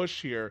making a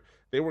push here.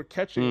 They were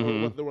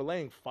catching, they were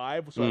laying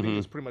 5, so I think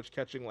it's pretty much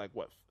catching like,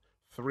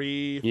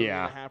 3 and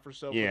a half or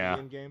so for the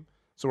end game.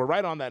 So we're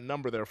right on that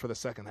number there for the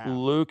second half.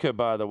 Luka,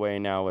 by the way,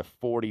 now with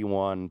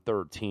 41,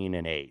 13,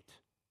 and 8.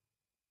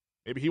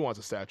 Maybe he wants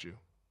a statue.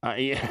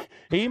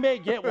 He may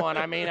get one.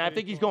 I mean, I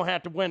think he's going to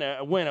have to win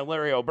a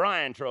Larry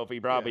O'Brien trophy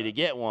probably to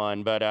get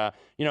one. But,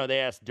 they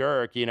asked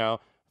Dirk,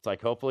 it's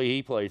like hopefully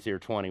he plays here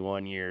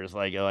 21 years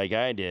like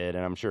I did.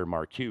 And I'm sure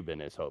Mark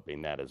Cuban is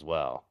hoping that as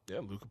well. Yeah,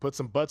 Luka put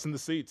some butts in the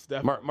seats,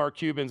 definitely. Mark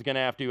Cuban's going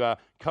to have to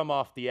come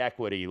off the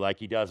equity like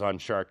he does on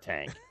Shark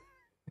Tank.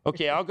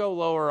 Okay, I'll go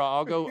lower.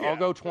 I'll go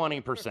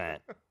 20%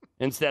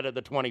 instead of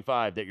the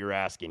 25 that you're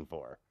asking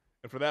for.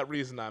 And for that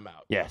reason, I'm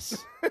out.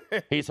 Yes.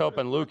 He's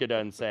hoping Luka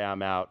doesn't say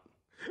I'm out.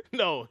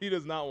 No, he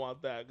does not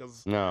want that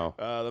because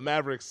the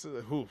Mavericks,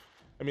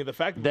 the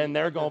fact that then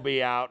they're going to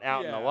be out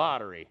in the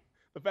lottery.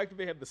 The fact that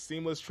they had the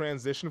seamless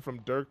transition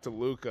from Dirk to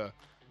Luka,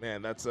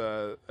 man, that's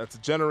a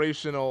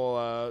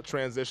generational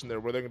transition there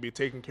where they're going to be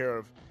taken care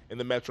of in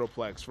the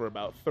Metroplex for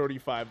about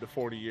 35 to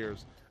 40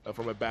 years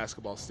from a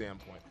basketball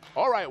standpoint.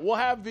 All right, we'll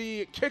have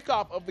the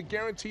kickoff of the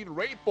Guaranteed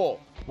Rate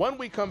Bowl when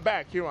we come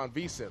back here on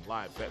VSiN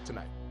Live Bet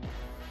Tonight.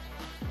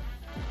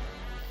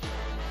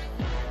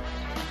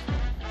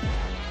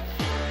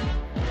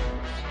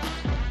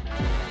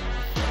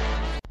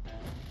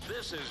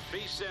 This is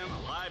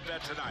VSiN Live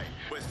Bet Tonight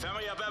with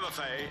Femi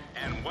Abebefe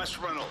and Wes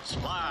Reynolds,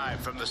 live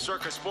from the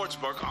Circa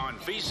Sportsbook on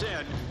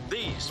VSiN,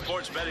 the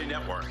sports betting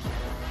network.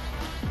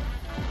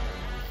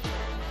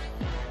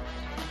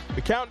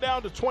 The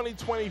countdown to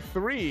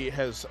 2023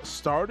 has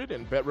started,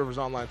 and BetRivers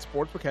Online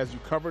Sportsbook has you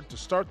covered to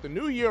start the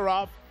new year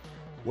off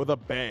with a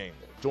bang.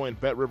 Join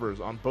BetRivers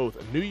on both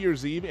New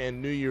Year's Eve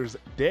and New Year's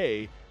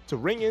Day to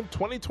ring in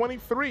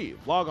 2023.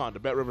 Log on to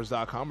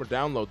BetRivers.com or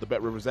download the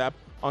BetRivers app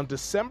on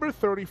December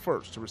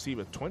 31st to receive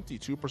a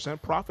 22%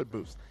 profit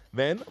boost.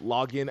 Then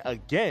log in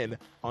again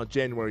on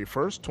January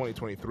 1st,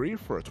 2023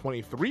 for a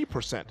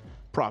 23%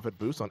 profit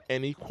boost on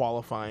any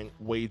qualifying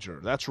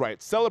wager. That's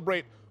right.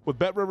 Celebrate with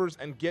BetRivers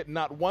and get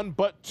not 1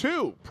 but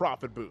 2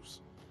 profit boosts.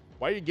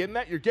 Why are you getting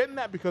that? You're getting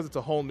that because it's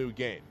a whole new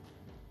game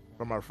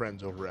from our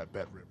friends over at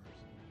BetRivers.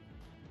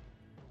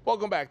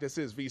 Welcome back. This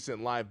is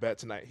VSiN Live Bet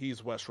Tonight.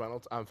 He's Wes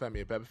Reynolds. I'm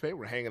Femi Abebefe.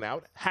 We're hanging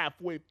out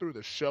halfway through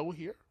the show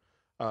here.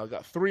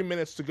 Got 3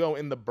 minutes to go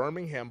in the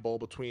Birmingham Bowl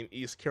between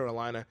East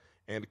Carolina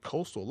and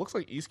Coastal. Looks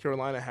like East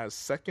Carolina has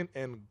second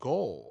and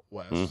goal,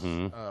 Wes,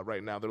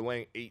 right now. They're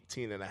laying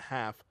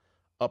 18.5,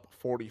 up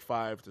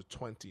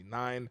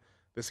 45-29.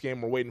 This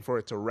game, we're waiting for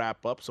it to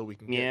wrap up so we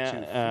can get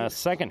to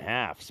second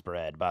half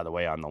spread, by the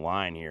way, on the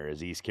line here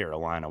is East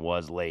Carolina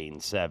was laying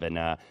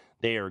 7.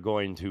 They are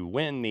going to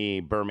win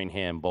the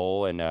Birmingham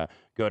Bowl and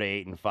go to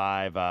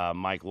 8-5.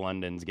 Mike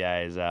London's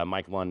guys.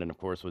 Mike London, of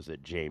course, was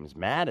at James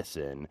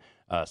Madison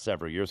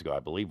several years ago. I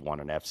believe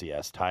won an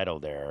FCS title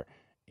there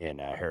in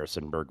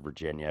Harrisonburg,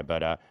 Virginia.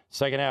 But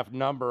second half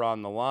number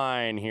on the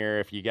line here.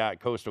 If you got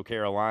Coastal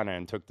Carolina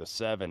and took the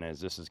 7,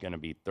 as this is going to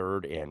be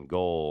third and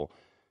goal.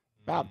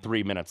 About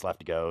 3 minutes left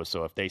to go,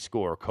 so if they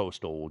score,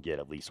 Coastal will get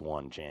at least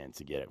one chance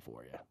to get it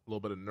for you. A little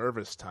bit of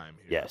nervous time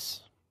here.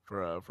 Yes.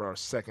 For our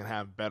second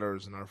half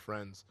bettors and our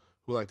friends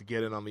who like to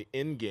get in on the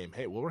in-game.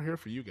 Hey, well, we're here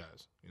for you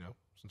guys,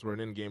 since we're an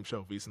in-game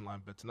show, VSiN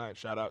Live Bet Tonight.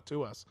 Shout out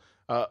to us.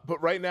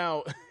 But right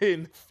now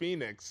in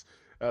Phoenix,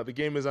 the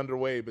game is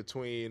underway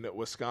between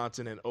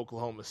Wisconsin and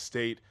Oklahoma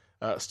State.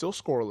 Still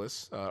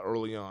scoreless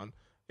early on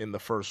in the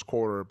first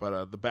quarter,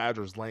 but the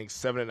Badgers laying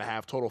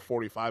 7.5, total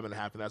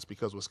 45.5, and that's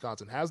because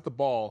Wisconsin has the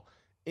ball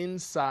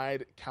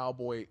inside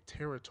Cowboy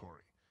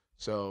territory.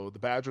 So the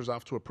Badgers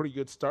off to a pretty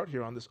good start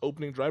here on this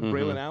opening drive.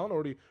 Braylon Allen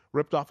already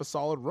ripped off a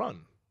solid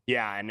run.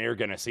 Yeah, and they're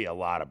going to see a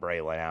lot of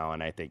Braylon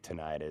Allen, I think,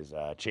 tonight is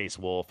Chase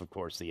Wolf, of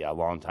course, the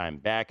longtime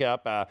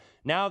backup.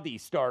 Now the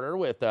starter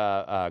with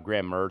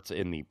Graham Mertz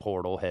in the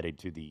portal headed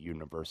to the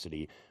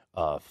University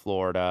of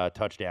Florida.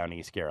 Touchdown,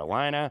 East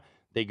Carolina.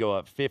 They go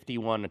up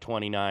 51-29,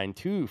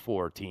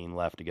 2:14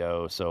 left to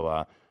go.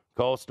 So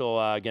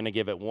Coastal going to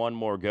give it one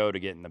more go to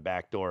get in the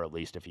back door, at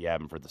least if you have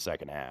them for the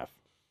second half.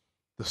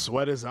 The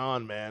sweat is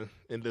on, man.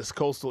 In this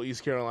Coastal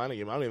East Carolina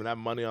game, I don't even have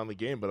money on the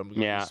game, but I'm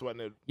going to be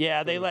sweating it.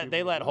 Yeah, they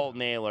let Holt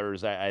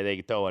Nailers.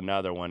 They throw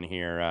another one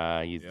here.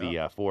 He's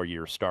the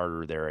 4-year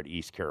starter there at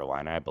East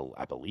Carolina.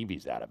 I believe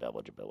he's out of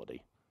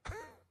eligibility.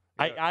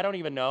 I don't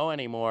even know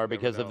anymore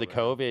because of the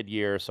COVID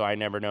year, so I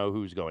never know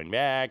who's going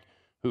back,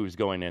 who's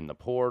going in the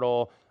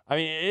portal. I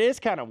mean, it is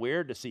kind of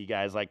weird to see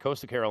guys like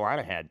Coastal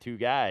Carolina had two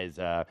guys,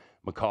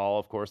 McCall,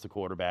 of course, the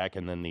quarterback,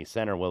 and then the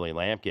center, Willie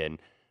Lampkin,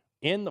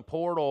 in the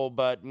portal,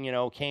 but,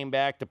 came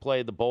back to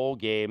play the bowl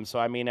game. So,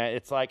 I mean,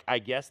 it's like, I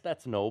guess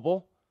that's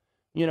noble,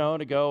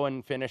 to go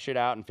and finish it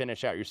out and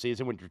finish out your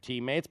season with your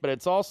teammates. But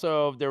it's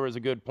also, there was a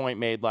good point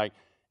made, like,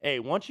 hey,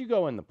 once you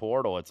go in the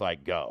portal, it's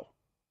like, go.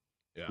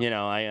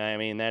 Yeah. I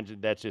mean,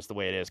 that's just the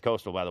way it is.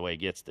 Coastal, by the way,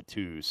 gets the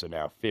 2, so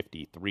now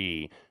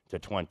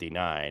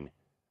 53-29.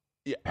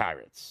 Yeah.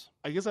 Pirates.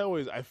 I guess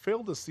I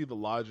fail to see the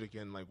logic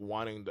in like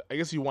wanting to. I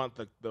guess you want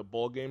the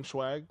bowl game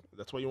swag.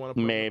 That's why you want to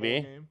put in the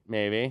bowl game.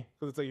 Maybe.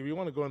 Because it's like if you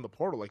want to go in the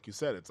portal, like you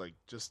said, it's like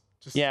just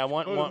yeah.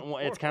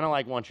 It's kind of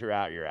like once you're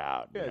out, you're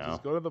out. Yeah,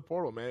 just go to the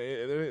portal, man.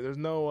 There's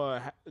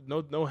no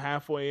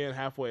halfway in,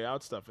 halfway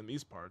out stuff in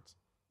these parts.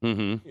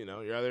 Mm-hmm.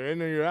 You're either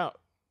in or you're out.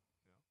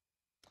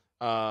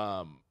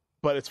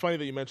 But it's funny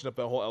that you mentioned up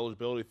that whole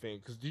eligibility thing,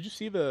 because did you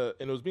see and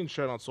it was being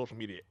shared on social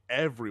media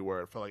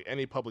everywhere. It felt like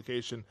any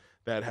publication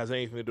that has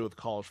anything to do with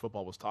college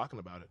football was talking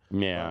about it.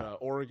 Yeah. But,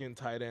 Oregon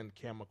tight end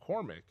Cam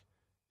McCormick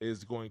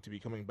is going to be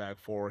coming back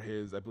for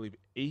his, I believe,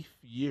 8th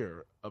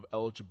year of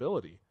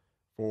eligibility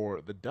for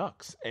the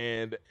Ducks.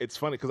 And it's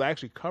funny because I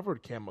actually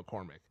covered Cam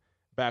McCormick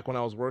back when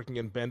I was working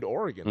in Bend,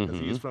 Oregon, because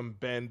he's from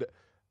Bend,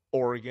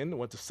 Oregon,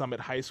 went to Summit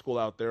High School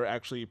out there,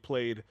 actually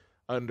played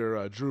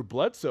under Drew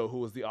Bledsoe, who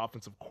was the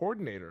offensive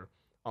coordinator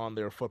on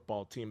their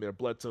football team there.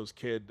 Bledsoe's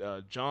kid,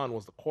 John,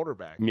 was the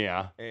quarterback.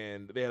 Yeah.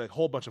 And they had a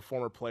whole bunch of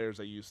former players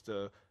that used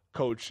to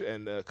coach,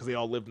 and because they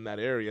all lived in that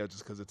area,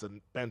 just because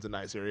Bend's a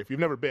nice area. If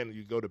you've never been,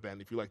 you go to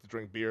Bend. If you like to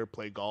drink beer,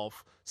 play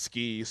golf,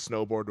 ski,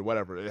 snowboard, or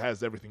whatever, it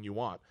has everything you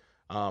want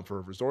for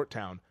a resort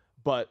town.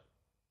 But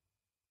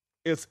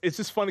it's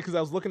just funny because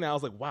I was looking at it, I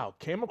was like, wow,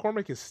 Cam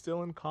McCormick is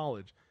still in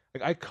college.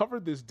 Like, I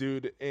covered this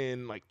dude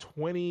in like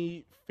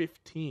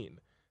 2015.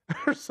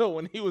 Or so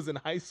when he was in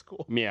high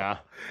school. Yeah.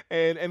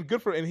 And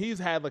good for, and he's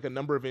had like a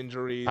number of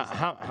injuries.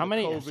 How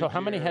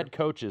many head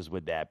coaches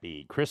would that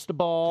be?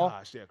 Cristobal?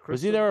 Gosh, yeah.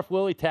 Was he there with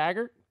Willie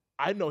Taggart?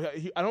 I know.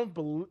 I don't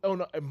believe. Oh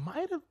no, it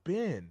might have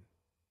been.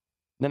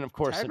 Then of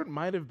course Taggart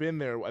might have been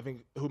there. I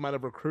think who might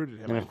have recruited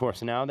him. And of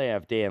course now they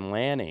have Dan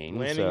Lanning.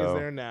 Lanning is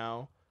there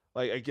now.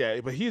 Like,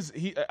 yeah, but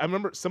I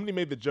remember somebody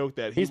made the joke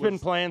that he's been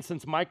playing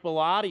since Mike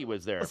Bellotti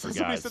was there.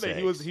 Somebody said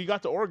that he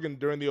got to Oregon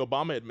during the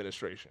Obama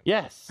administration.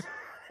 Yes.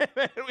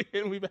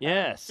 and we've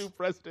had 2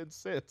 presidents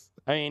since.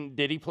 I mean,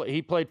 did he play?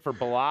 He played for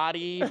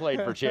Bellotti,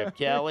 played for Chip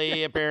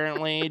Kelly,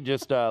 apparently.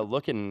 Just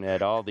looking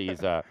at all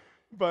these. Mark.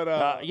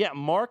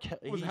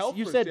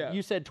 You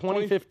said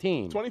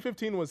 2015.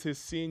 2015 was his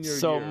senior year.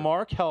 So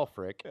Mark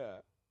Helfrich,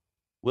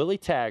 Willie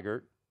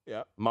Taggart,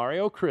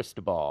 Mario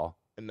Cristobal,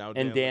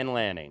 and Dan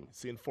Lanning.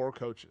 Seeing 4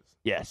 coaches.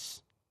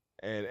 Yes.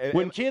 And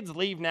when kids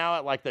leave now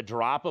at like the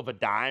drop of a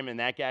dime, and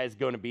that guy's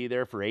going to be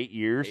there for 8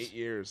 years. 8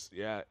 years,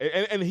 yeah.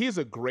 And he's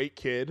a great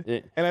kid.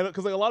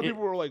 Because like a lot of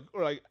people were like,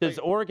 does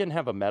Oregon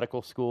have a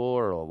medical school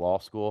or a law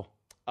school?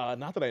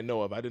 Not that I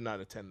know of. I did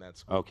not attend that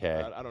school.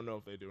 Okay. I don't know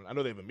if they do. I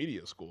know they have a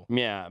media school.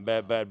 Yeah,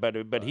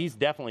 but he's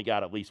definitely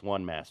got at least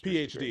one master's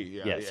PhD.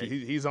 degree. Yeah, yes,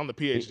 he's on the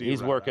PhD.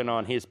 He's working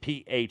on his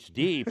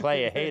PhD.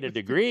 Play a hated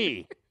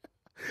degree.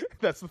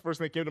 That's the first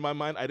thing that came to my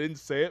mind. I didn't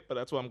say it, but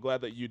that's why I'm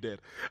glad that you did.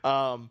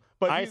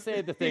 But I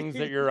say the things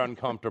that you're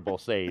uncomfortable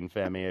saying,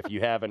 Femi, if you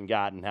haven't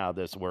gotten how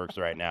this works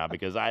right now,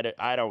 because I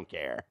don't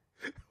care.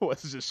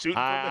 What's just shooting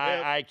from the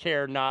hip? I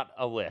care not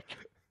a lick.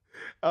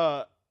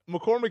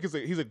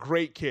 McCormick he's a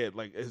great kid.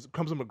 Like,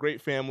 comes from a great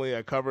family.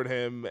 I covered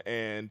him,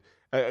 and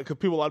a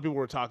lot of people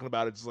were talking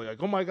about it, just like,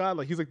 oh my God,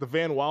 like he's like the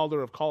Van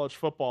Wilder of college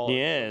football.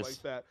 He is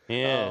like that.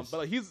 He is. But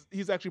like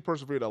he's actually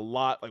persevered a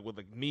lot, like with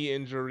like knee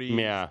injuries.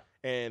 Yeah.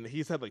 And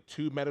he's had like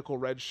 2 medical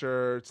red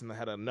shirts, and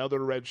had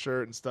another red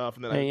shirt and stuff.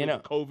 And then the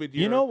COVID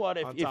year. You know what?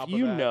 If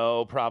you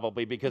know,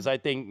 probably because I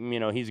think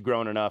he's a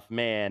grown enough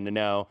man to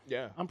know.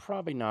 Yeah. I'm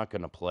probably not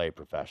going to play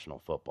professional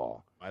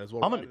football. Might as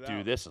well. I'm going to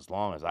do this as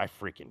long as I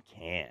freaking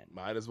can.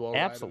 Might as well.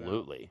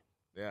 Absolutely.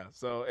 Yeah.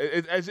 So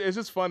it's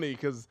just funny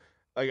because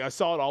like I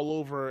saw it all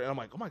over, and I'm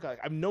like, oh my God,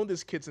 I've known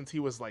this kid since he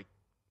was like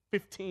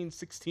 15,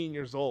 16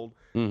 years old,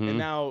 and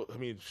now I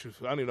mean,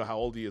 I don't even know how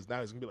old he is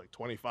now. He's gonna be like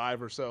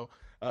 25 or so.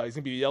 He's going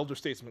to be the elder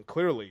statesman,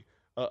 clearly,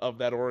 of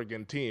that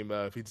Oregon team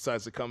if he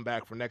decides to come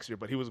back for next year.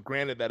 But he was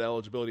granted that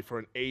eligibility for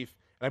an 8th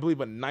and I believe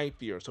a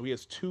 9th year. So he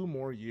has 2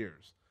 more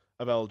years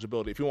of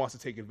eligibility if he wants to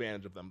take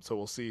advantage of them. So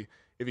we'll see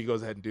if he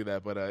goes ahead and do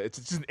that. But it's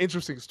just an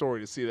interesting story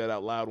to see that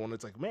out loud when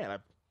it's like, man,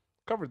 I've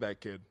covered that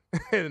kid.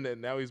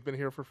 and now he's been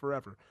here for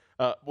forever.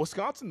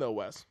 Wisconsin, though,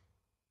 Wes,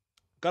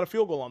 got a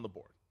field goal on the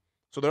board.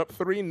 So they're up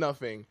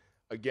 3-0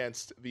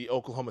 against the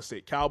Oklahoma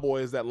State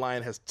Cowboys. That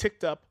line has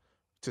ticked up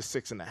to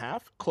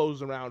 6.5,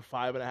 closed around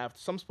 5.5.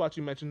 Some spots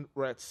you mentioned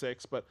were at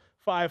 6, but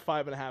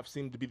 5.5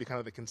 seemed to be the kind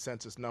of the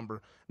consensus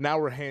number. Now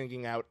we're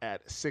hanging out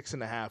at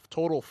 6.5,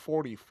 total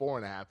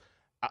 44.5.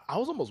 I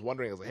was almost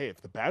wondering, I was like, hey,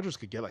 if the Badgers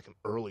could get like an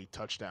early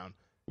touchdown,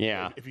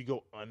 if you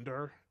go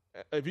under,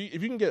 if you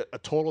can get a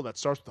total that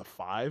starts with a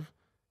 5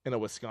 in a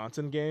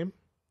Wisconsin game,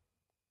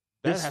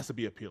 that has to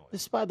be appealing.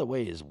 This, by the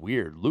way, is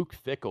weird. Luke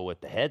Fickell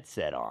with the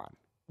headset on.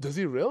 Does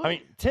he really? I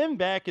mean, Tim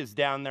Beck is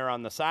down there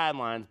on the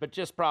sidelines, but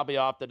just probably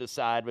off to the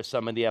side with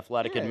some of the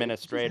athletic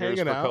administrators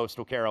for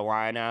Coastal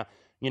Carolina.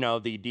 You know,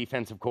 the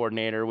defensive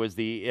coordinator was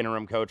the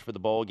interim coach for the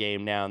bowl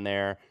game down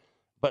there.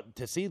 But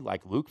to see,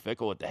 like, Luke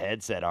Fickell with the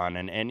headset on,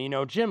 and you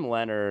know, Jim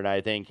Leonard,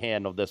 I think,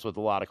 handled this with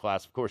a lot of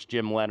class. Of course,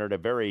 Jim Leonard, a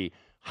very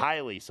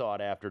highly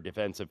sought-after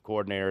defensive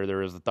coordinator.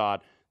 There is a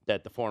thought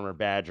that the former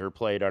Badger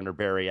played under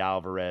Barry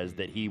Alvarez,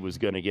 that he was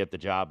going to get the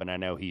job, and I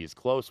know he's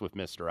close with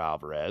Mr.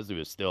 Alvarez, who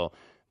is still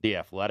the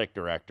athletic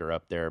director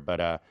up there.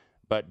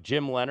 But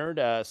Jim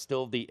Leonard,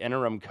 still the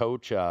interim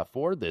coach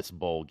for this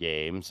bowl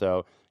game.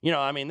 So, you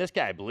know, I mean, this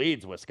guy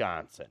bleeds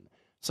Wisconsin.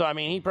 So, I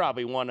mean, he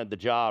probably wanted the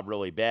job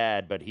really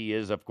bad, but he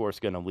is, of course,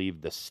 going to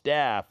leave the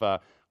staff.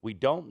 We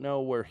don't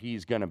know where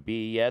he's going to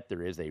be yet.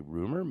 There is a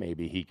rumor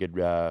maybe he could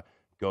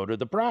go to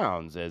the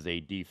Browns as a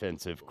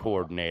defensive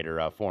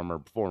coordinator, former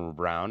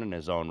Brown in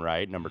his own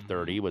right. Number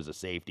 30 was a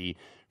safety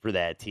for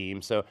that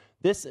team. So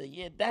this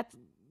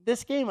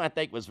game, I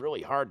think, was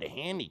really hard to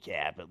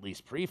handicap, at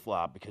least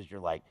pre-flop, because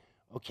you're like,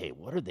 okay,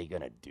 what are they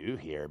going to do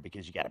here?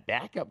 Because you got a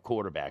backup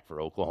quarterback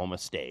for Oklahoma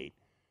State,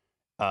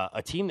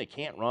 a team that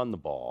can't run the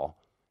ball.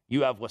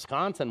 You have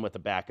Wisconsin with a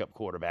backup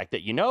quarterback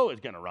that you know is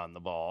going to run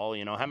the ball.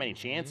 You know, how many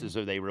chances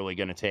are they really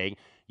going to take?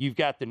 You've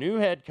got the new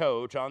head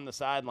coach on the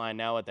sideline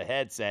now with the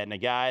headset, and a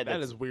guy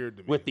that is weird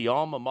to me, with the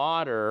alma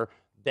mater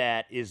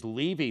that is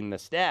leaving the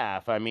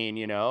staff. I mean,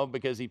 you know,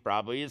 because he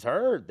probably has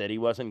heard that he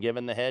wasn't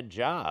given the head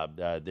job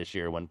this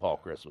year when Paul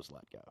Chryst was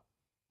let go.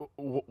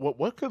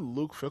 What could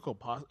Luke Fickell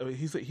possibly?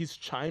 He's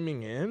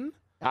chiming in.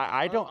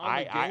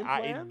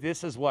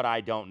 This is what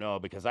I don't know,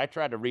 because I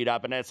tried to read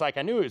up, and it's like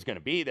I knew he was going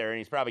to be there, and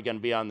he's probably going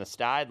to be on the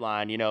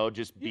sideline, you know,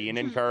 just being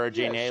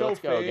encouraging. Hey, let's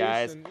go,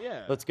 guys.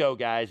 Let's go,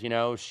 guys. You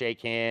know,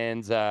 shake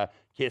hands,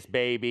 kiss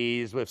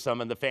babies with some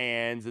of the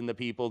fans and the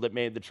people that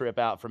made the trip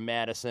out from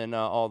Madison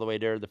all the way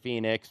there to the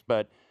Phoenix.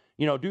 But,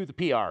 you know, do the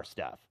PR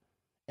stuff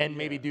and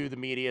maybe do the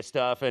media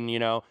stuff and, you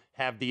know,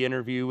 have the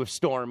interview with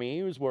Stormy,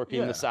 who's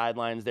working the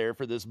sidelines there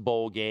for this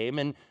bowl game,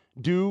 and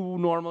do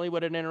normally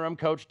what an interim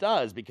coach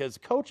does, because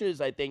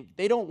coaches, I think,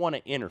 they don't want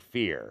to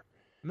interfere.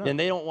 No. And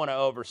they don't want to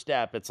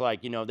overstep. It's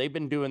like, you know, they've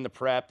been doing the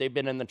prep. They've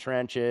been in the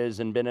trenches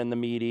and been in the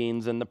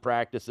meetings and the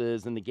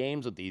practices and the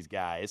games with these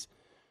guys.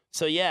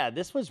 So, yeah,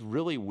 this was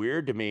really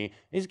weird to me.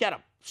 He's got a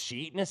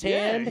sheet in his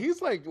hand. Yeah,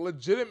 he's, like,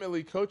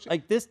 legitimately coaching.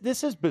 Like,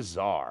 this is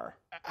bizarre.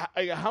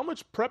 How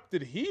much prep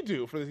did he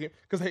do for this game?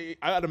 Because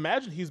I'd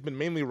imagine he's been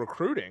mainly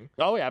recruiting.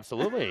 Oh,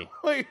 absolutely.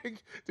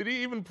 Like, did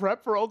he even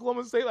prep for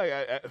Oklahoma State?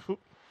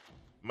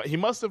 He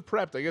must have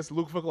prepped. I guess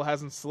Luke Fickell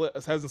hasn't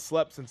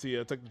slept since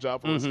he took the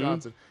job from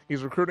Wisconsin.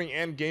 He's recruiting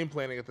and game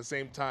planning at the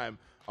same time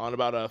on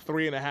about a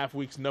 3.5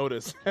 weeks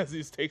notice as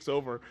he takes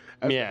over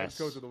as the head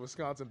coach of the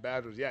Wisconsin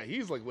Badgers. Yeah,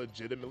 he's like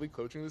legitimately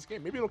coaching this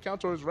game. Maybe it'll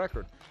count towards his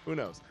record. Who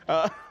knows?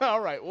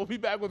 All right, we'll be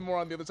back with more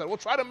on the other side. We'll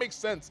try to make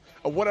sense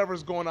of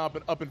whatever's going on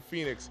up in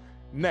Phoenix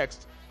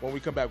next when we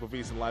come back with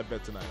VSiN Live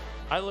Bet Tonight.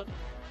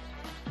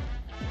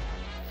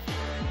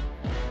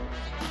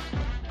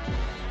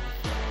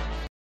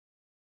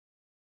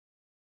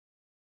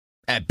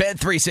 At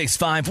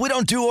Bet365, we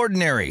don't do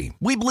ordinary.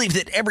 We believe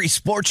that every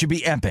sport should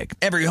be epic.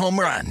 Every home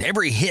run,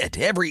 every hit,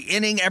 every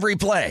inning, every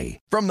play.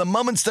 From the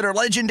moments that are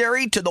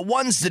legendary to the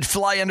ones that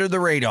fly under the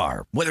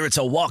radar. Whether it's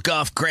a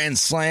walk-off grand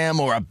slam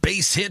or a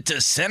base hit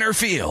to center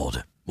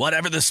field.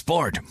 Whatever the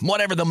sport,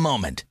 whatever the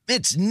moment.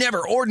 It's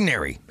never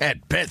ordinary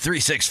at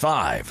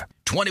Bet365.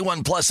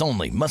 21 plus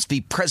only. Must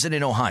be present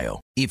in Ohio.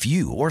 If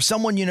you or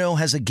someone you know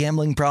has a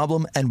gambling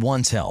problem and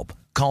wants help,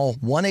 call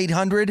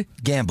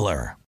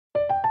 1-800-GAMBLER.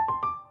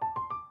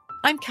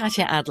 I'm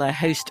Katya Adler,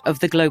 host of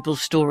The Global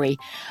Story.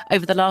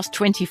 Over the last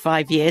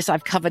 25 years,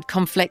 I've covered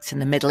conflicts in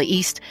the Middle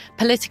East,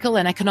 political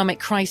and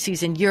economic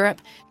crises in Europe,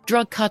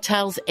 drug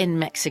cartels in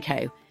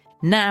Mexico.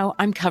 Now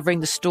I'm covering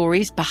the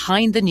stories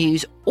behind the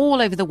news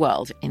all over the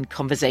world in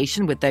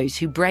conversation with those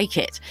who break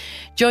it.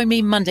 Join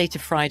me Monday to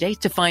Friday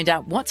to find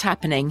out what's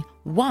happening,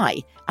 why,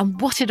 and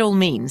what it all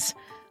means.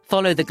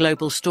 Follow The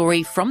Global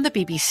Story from the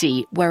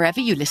BBC wherever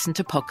you listen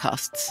to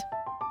podcasts.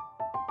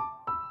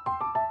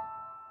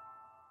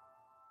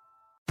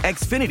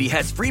 Xfinity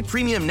has free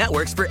premium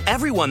networks for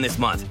everyone this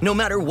month, no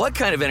matter what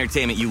kind of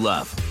entertainment you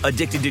love.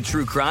 Addicted to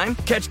true crime?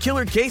 Catch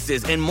killer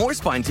cases and more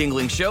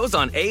spine-tingling shows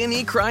on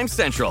A&E Crime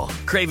Central.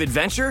 Crave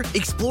adventure?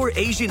 Explore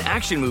Asian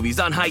action movies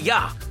on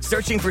Hi-YAH.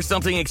 Searching for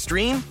something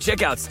extreme?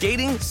 Check out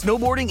skating,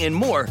 snowboarding, and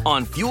more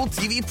on Fuel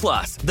TV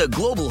Plus, the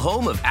global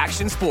home of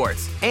action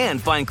sports.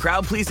 And find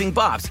crowd-pleasing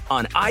bops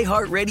on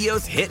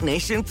iHeartRadio's Hit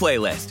Nation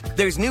playlist.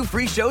 There's new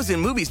free shows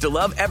and movies to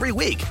love every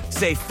week.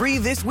 Say free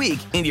this week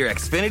in your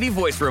Xfinity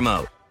voice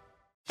remote.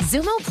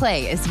 Xumo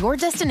Play is your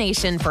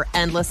destination for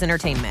endless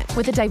entertainment.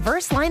 With a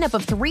diverse lineup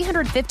of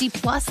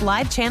 350-plus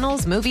live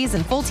channels, movies,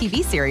 and full TV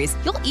series,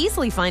 you'll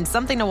easily find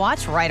something to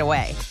watch right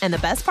away. And the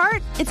best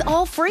part? It's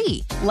all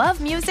free.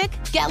 Love music?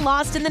 Get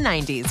lost in the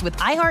 90s with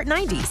iHeart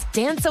 90s,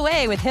 dance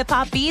away with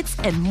hip-hop beats,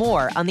 and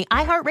more on the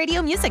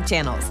iHeartRadio music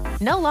channels.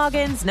 No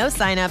logins, no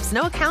signups,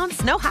 no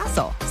accounts, no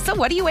hassle. So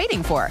what are you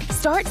waiting for?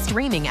 Start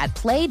streaming at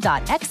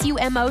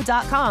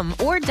play.xumo.com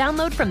or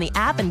download from the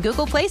app and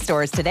Google Play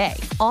stores today.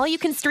 All you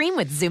can stream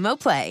with Xumo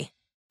Play.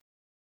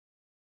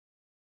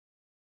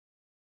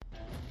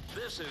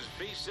 This is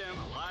VSiN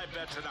Live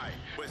Bet Tonight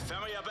with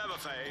Femi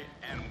Abebefe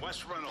and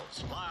Wes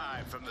Reynolds,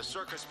 live from the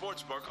Circa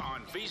Sportsbook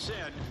on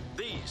VSiN,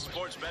 the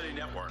sports betting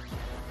network.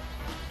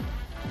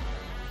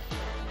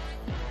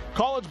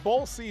 College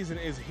bowl season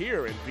is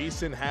here, and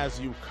VSiN has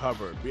you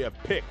covered. We have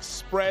picks,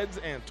 spreads,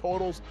 and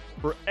totals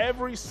for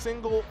every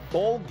single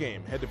bowl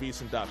game. Head to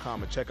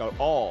VSiN.com and check out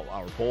all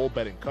our bowl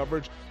betting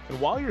coverage. And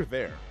while you're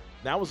there,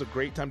 now is a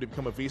great time to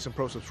become a VSiN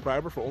Pro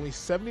subscriber for only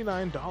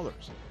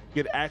 $79.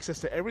 Get access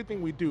to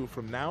everything we do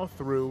from now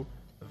through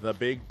the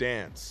big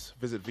dance.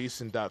 Visit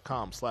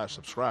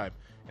VSiN.com/subscribe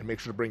and make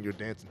sure to bring your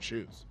dancing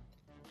shoes.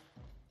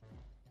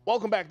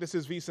 Welcome back. This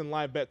is VSiN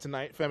Live Bet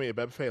Tonight. Femi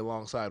Abebefe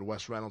alongside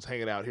Wes Reynolds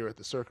hanging out here at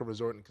the Circa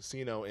Resort and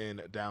Casino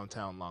in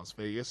downtown Las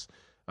Vegas.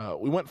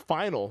 We went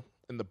final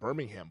in the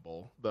Birmingham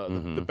Bowl.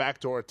 The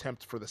backdoor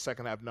attempt for the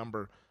second half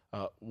number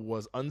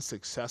was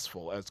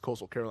unsuccessful as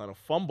Coastal Carolina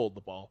fumbled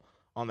the ball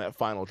on that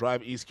final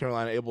drive. East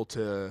Carolina able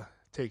to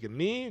take a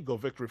knee, go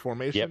victory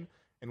formation,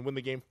 and win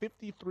the game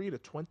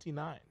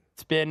 53-29.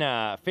 It's been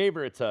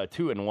favorites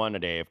 2-1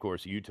 today. Of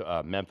course,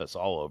 Memphis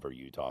all over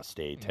Utah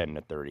State,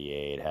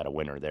 10-38. Had a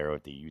winner there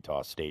with the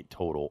Utah State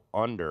total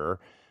under.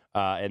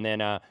 And then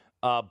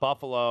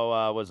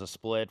Buffalo was a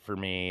split for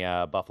me.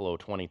 Buffalo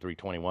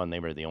 23-21. They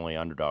were the only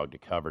underdog to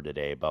cover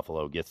today.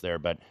 Buffalo gets there,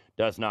 but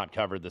does not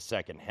cover the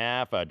second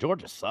half.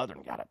 Georgia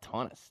Southern got a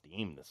ton of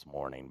steam this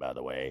morning, by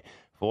the way,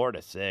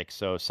 4-6.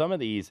 So some of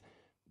these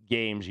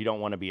games you don't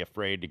want to be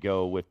afraid to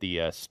go with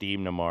the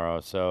steam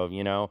tomorrow. So,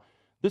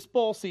 this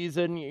bowl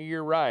season,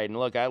 you're right. And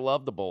look, I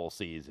love the bowl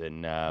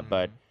season,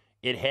 but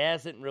it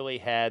hasn't really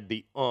had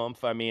the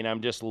oomph. I mean,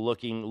 I'm just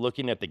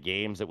looking at the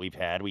games that we've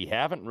had. We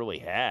haven't really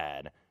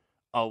had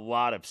a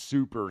lot of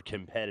super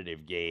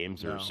competitive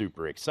games or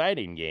super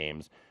exciting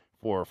games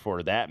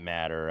for that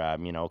matter.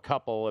 A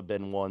couple have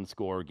been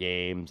one-score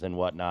games and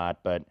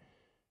whatnot, but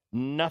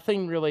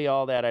nothing really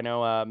all that. I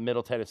know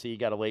Middle Tennessee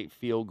got a late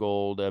field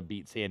goal to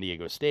beat San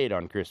Diego State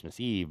on Christmas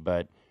Eve,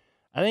 but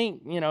I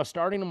think,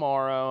 starting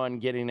tomorrow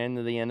and getting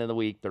into the end of the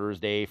week,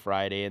 Thursday,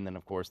 Friday, and then,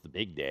 of course, the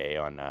big day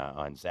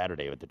on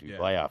Saturday with the two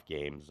playoff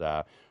games,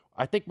 I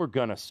think we're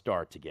going to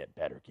start to get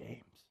better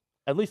games.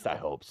 At least I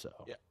hope so.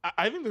 Yeah,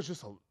 I think there's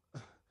just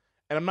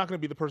and I'm not going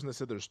to be the person that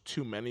said there's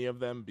too many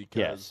of them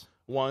because,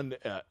 one,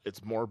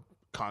 it's more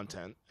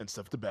content and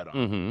stuff to bet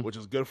on, which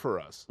is good for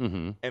us.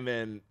 And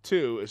then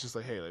two, it's just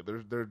like, hey,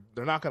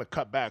 they're not going to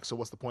cut back. So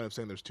what's the point of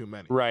saying there's too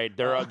many? Right.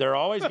 They're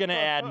always going to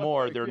add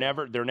more. They're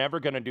never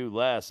going to do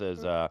less.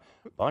 As a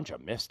bunch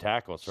of missed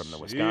tackles from the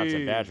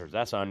Wisconsin Badgers.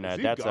 That's on.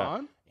 That's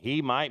gone?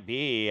 He might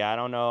be. I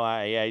don't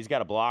know. He's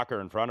got a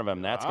blocker in front of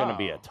him. That's going to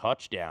be a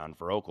touchdown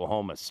for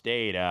Oklahoma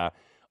State.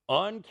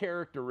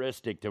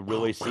 Uncharacteristic to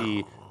really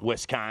see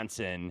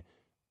Wisconsin,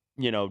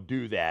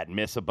 do that,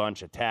 miss a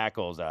bunch of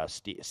tackles.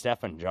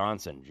 Stephen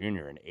Johnson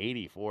Jr., an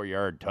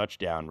 84-yard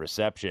touchdown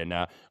reception.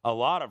 A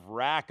lot of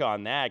rack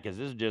on that because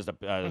this is just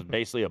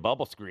basically a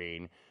bubble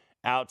screen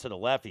out to the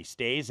left. He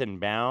stays in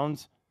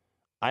bounds.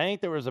 I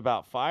think there was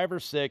about 5 or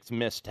 6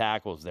 missed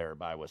tackles there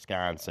by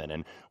Wisconsin.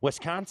 And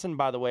Wisconsin,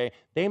 by the way,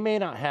 they may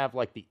not have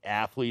like the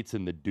athletes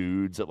and the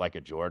dudes that like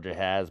a Georgia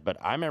has, but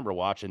I remember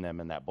watching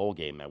them in that bowl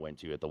game I went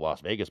to at the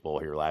Las Vegas Bowl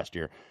here last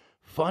year.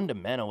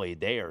 Fundamentally,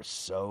 they are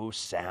so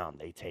sound.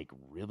 They take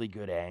really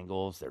good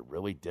angles. They're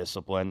really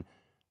disciplined.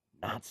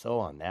 Not so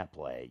on that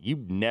play.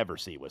 You never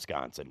see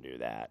Wisconsin do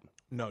that.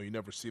 No, you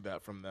never see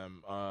that from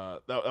them.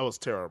 That was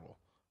terrible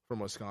from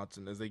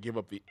Wisconsin as they give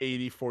up the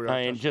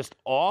 84-yard and just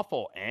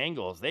awful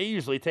angles. They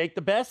usually take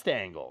the best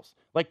angles.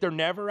 Like, they're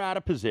never out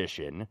of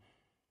position.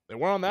 They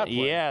were on that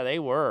play. Yeah, they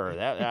were.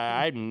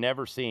 I've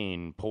never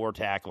seen poor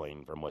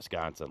tackling from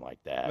Wisconsin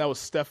like that. That was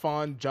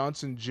Stephen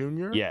Johnson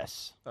Jr.?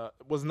 Yes.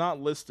 Was not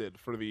listed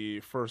for the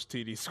first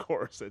TD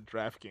scores at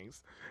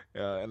DraftKings,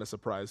 and a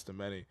surprise to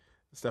many.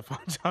 Stephen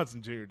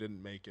Johnson Jr.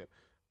 didn't make it,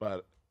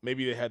 but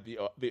maybe they had the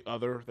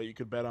other that you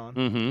could bet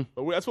on.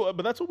 But that's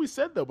what we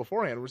said though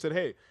beforehand. We said,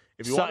 hey,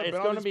 if you want to bet on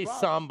it's going to be props,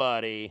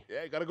 somebody.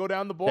 Yeah, you got to go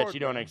down the board that you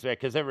don't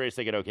expect, because everybody's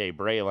thinking, okay,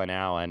 Braylon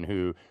Allen,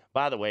 who,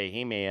 by the way,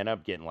 he may end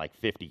up getting like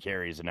 50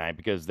 carries tonight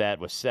because that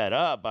was set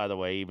up, by the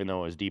way, even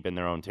though it was deep in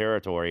their own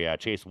territory.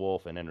 Chase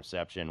Wolf, an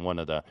interception, one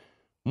of the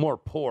more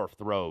poor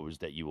throws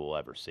that you will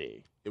ever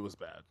see. It was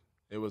bad.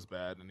 It was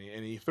bad, and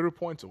he threw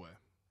points away.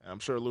 And I'm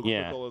sure Luke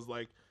Fickell is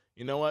like,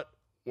 you know what?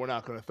 We're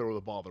not going to throw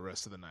the ball the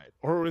rest of the night.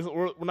 Or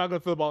we're not going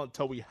to throw the ball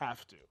until we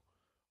have to,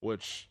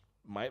 which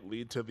might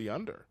lead to the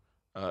under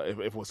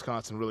if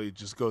Wisconsin really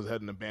just goes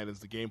ahead and abandons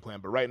the game plan.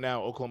 But right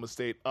now, Oklahoma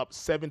State up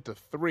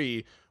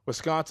 7-3.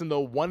 Wisconsin,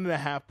 though,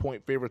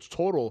 1.5-point favorites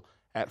total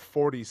at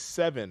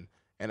 47.5.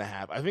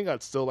 I think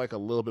that's still like a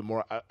little bit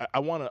more. I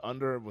want to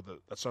under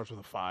that starts with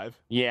a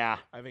 5. Yeah,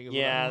 I think.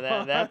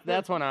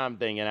 That's what I'm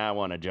thinking. I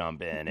want to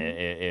jump in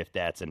if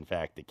that's in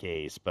fact the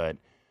case. But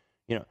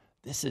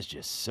this is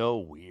just so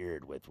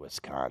weird with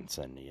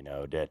Wisconsin.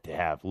 To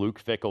have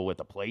Luke Fickell with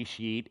a play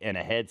sheet and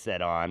a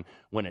headset on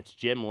when it's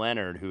Jim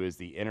Leonard who is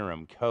the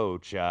interim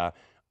coach.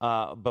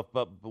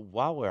 But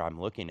while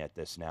I'm looking at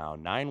this now,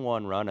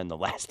 9-1 run in the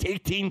last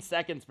 18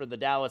 seconds for the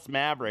Dallas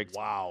Mavericks.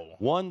 Wow.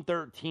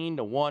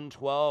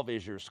 113-112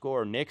 is your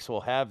score. Knicks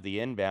will have the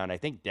inbound. I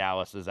think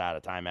Dallas is out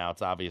of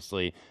timeouts.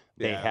 Obviously,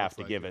 they have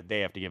to give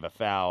a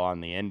foul on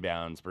the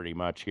inbounds pretty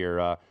much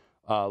here.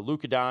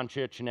 Luka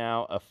Doncic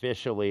now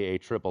officially a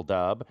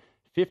triple-dub.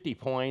 50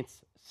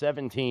 points,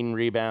 17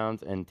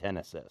 rebounds, and 10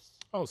 assists.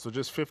 Oh, so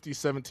just 50,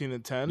 17,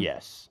 and 10?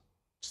 Yes.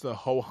 It's the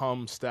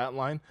ho-hum stat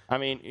line. I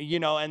mean,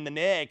 and the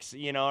Knicks,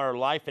 are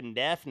life and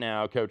death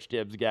now, Coach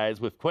Tibbs guys,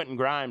 with Quentin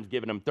Grimes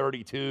giving them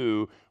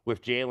 32,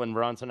 with Jalen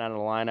Brunson out of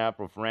the lineup,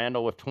 with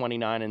Randall with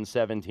 29 and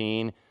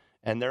 17,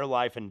 and their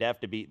life and death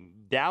to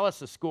beat.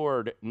 Dallas has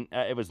scored,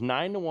 it was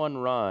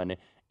 9-1 run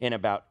in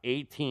about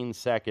 18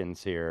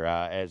 seconds here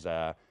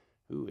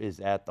who is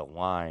at the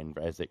line?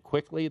 Is it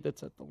Quickly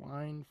that's at the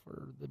line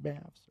for the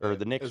Mavs? Or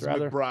the Knicks,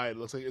 rather? McBride.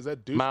 Looks like, is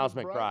that Deuce Miles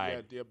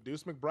McBride? Yeah,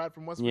 Deuce McBride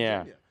from West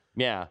Virginia.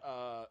 Yeah.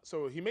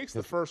 So he makes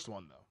the first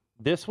one, though.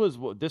 This was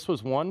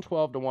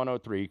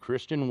 112-103.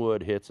 Christian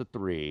Wood hits a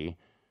 3.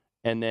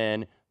 And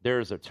then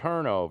there's a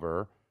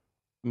turnover.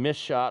 Missed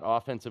shot,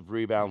 offensive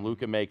rebound.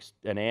 Luka makes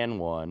an and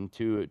one,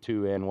 two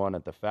and one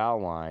at the foul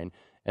line.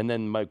 And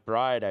then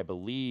McBride, I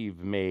believe,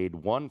 made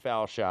one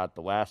foul shot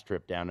the last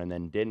trip down, and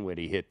then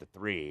Dinwiddie hit the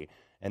 3.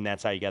 And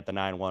that's how you got the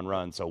 9-1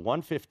 run. So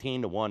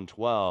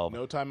 115-112.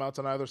 No timeouts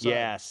on either side.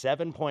 Yeah,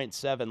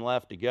 7.7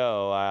 left to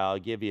go. I'll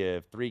give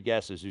you 3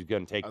 guesses who's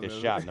going to take this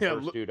shot, and the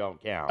first 2 don't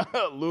count.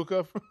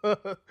 Luka. Go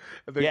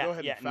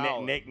ahead and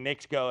foul.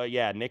 Knicks go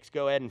ahead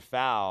and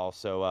foul.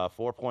 So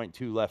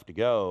 4.2 left to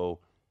go.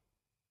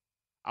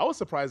 I was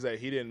surprised that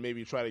he didn't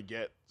maybe try to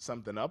get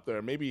something up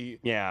there. Maybe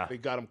they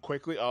got him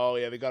quickly. Oh,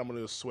 yeah, they got him when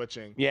he was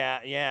switching.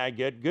 Yeah,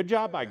 good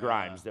job by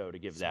Grimes, though, to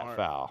give that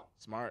foul.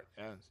 Smart,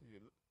 yeah.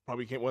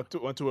 Probably went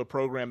to a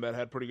program that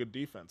had pretty good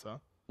defense, huh?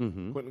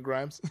 Mm-hmm. Quentin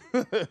Grimes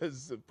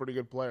is a pretty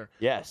good player.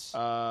 Yes.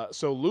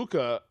 So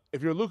Luka,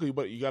 if you're Luka,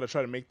 you got to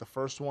try to make the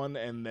first one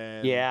and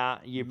then. Yeah,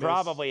 you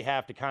probably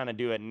have to kind of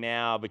do it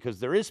now because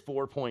there is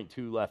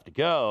 4.2 left to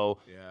go,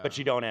 but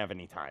you don't have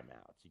any timeouts.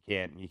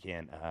 You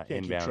can't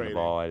inbound the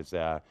ball as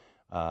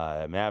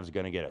Mavs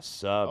going to get a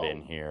sub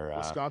in here.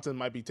 Wisconsin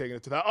might be taking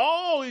it to that.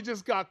 Oh, he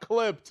just got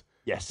clipped.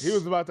 Yes. He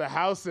was about to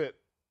house it.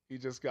 He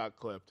just got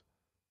clipped.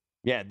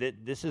 Yeah,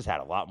 this has had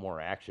a lot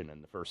more action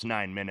in the first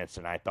 9 minutes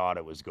than I thought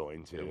it was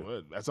going to. It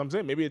would. That's what I'm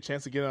saying. Maybe a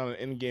chance to get on an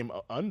in-game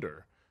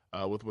under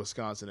with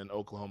Wisconsin and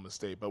Oklahoma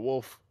State. But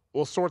we'll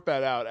sort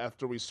that out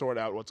after we sort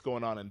out what's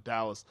going on in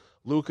Dallas.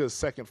 Luka's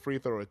second free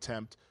throw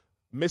attempt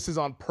misses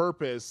on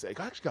purpose. It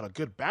actually got a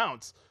good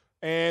bounce.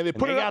 And they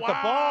got the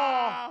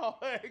ball.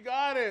 They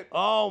got it.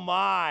 Oh,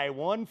 my.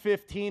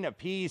 1:15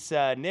 apiece.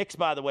 Knicks,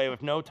 by the way,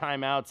 with no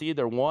timeouts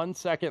either. 1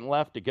 second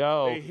left to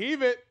go. They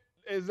heave it.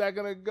 Is that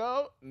going to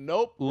go?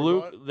 Nope.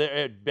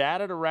 It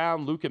batted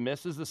around. Luka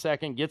misses the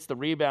second, gets the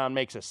rebound,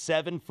 makes a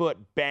 7-foot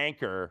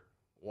banker.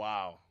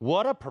 Wow.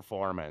 What a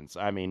performance.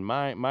 I mean,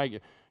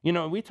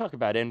 we talk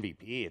about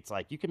MVP. It's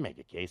like you can make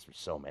a case for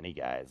so many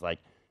guys. Like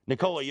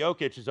Nikola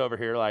Jokic is over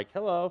here like,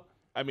 hello.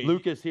 I mean,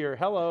 Luka's here.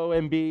 Hello,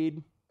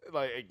 Embiid.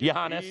 Like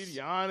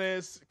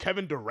Giannis,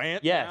 Kevin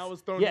Durant. Yes. Now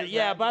is thrown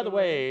By the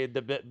way,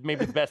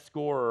 maybe the best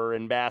scorer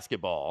in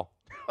basketball.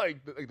 Like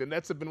the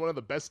Nets have been one of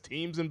the best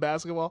teams in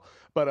basketball,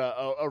 but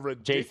a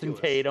ridiculous. Jason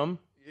Tatum.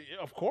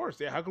 Of course,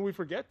 yeah. How can we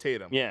forget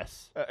Tatum?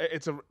 Yes.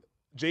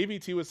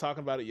 JVT was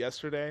talking about it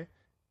yesterday.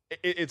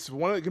 It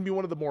can be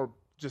one of the more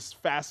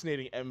just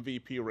fascinating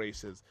MVP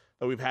races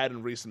that we've had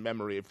in recent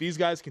memory. If these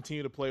guys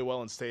continue to play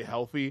well and stay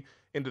healthy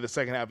into the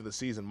second half of the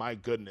season, my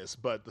goodness.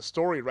 But the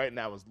story right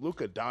now is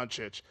Luka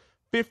Doncic,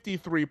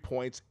 53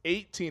 points,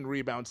 18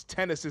 rebounds,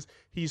 10 assists.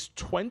 He's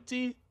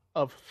 20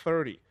 of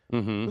 30.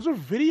 Mm-hmm. Those are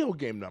video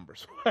game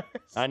numbers.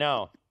 I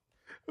know.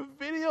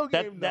 Video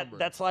game numbers.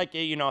 That's like,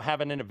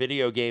 having in a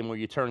video game where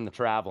you turn the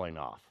traveling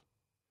off.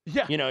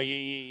 Yeah.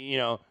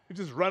 You're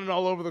just running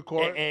all over the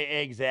court.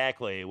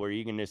 Exactly, where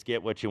you can just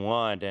get what you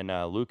want. And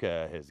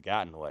Luka has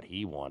gotten what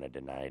he wanted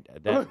tonight.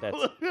 That's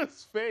Look at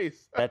his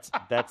face.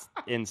 That's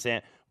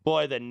insane.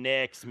 Boy, the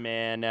Knicks,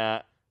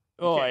 man.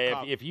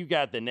 If you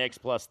got the Knicks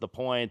plus the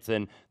points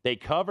and they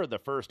cover the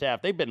first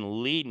half, they've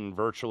been leading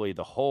virtually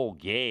the whole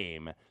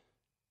game.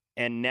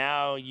 And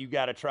now you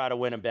got to try to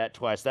win a bet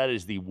twice. That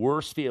is the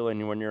worst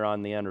feeling when you're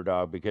on the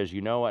underdog because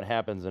you know what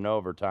happens in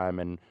overtime.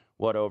 And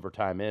what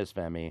overtime is,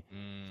 Femi.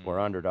 It's where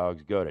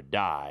underdogs go to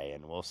die,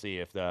 and we'll see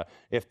if the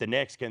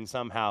Knicks can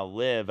somehow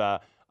live.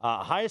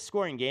 Highest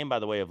scoring game, by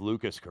the way, of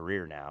Luka's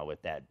career now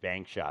with that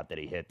bank shot that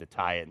he hit to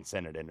tie it and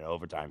send it into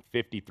overtime.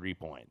 53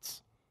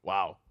 points.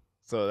 Wow.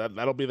 So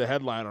that'll be the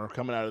headliner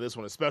coming out of this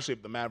one, especially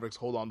if the Mavericks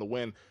hold on to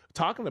win.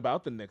 Talking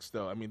about the Knicks,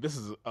 though, I mean, this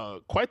is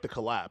quite the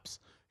collapse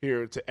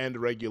here to end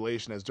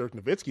regulation as Dirk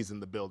Nowitzki's in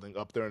the building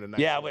up there in the night.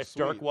 Yeah, with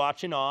suite. Dirk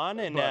watching on,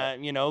 and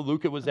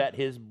Luka was at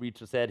his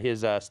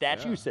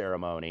statue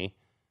ceremony.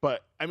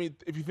 But I mean,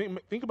 if you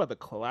think about the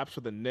collapse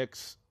for the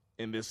Knicks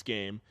in this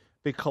game,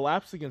 they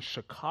collapsed against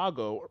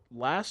Chicago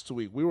last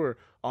week. We were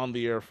on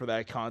the air for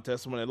that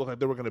contest when it looked like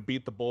they were going to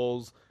beat the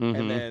Bulls,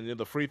 and then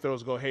the free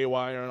throws go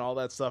haywire and all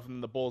that stuff,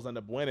 and the Bulls end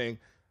up winning.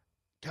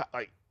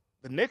 Like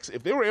the Knicks,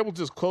 if they were able to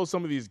just close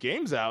some of these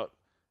games out,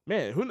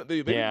 man,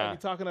 they might be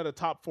talking at a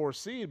top 4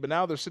 seed, but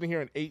now they're sitting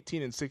here in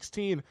 18 and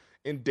 16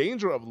 in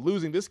danger of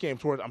losing this game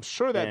towards. I'm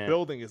sure that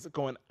building is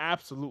going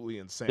absolutely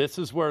insane. This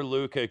is where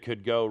Luka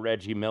could go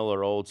Reggie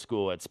Miller old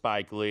school at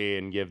Spike Lee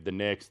and give the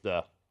Knicks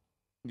the.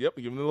 Yep,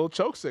 give him a little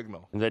choke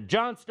signal. And that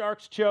John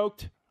Starks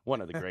choked. One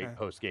of the great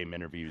post-game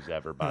interviews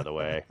ever, by the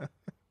way.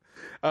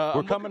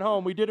 We're coming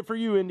home. We did it for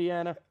you,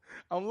 Indiana.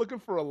 I'm looking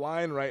for a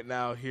line right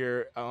now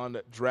here on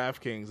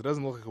DraftKings. It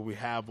doesn't look like we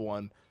have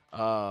one.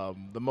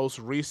 The most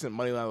recent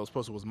money line that was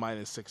posted was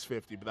minus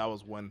 650, but that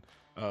was when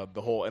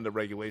the whole end of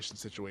regulation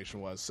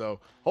situation was.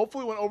 So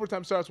hopefully when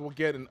overtime starts, we'll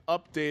get an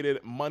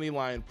updated money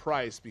line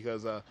price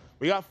because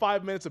we got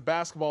 5 minutes of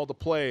basketball to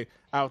play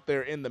out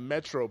there in the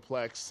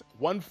Metroplex.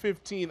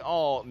 1:15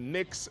 all,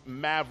 Knicks,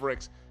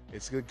 Mavericks.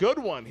 It's a good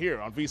one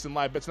here on VSiN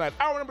Live Bet tonight.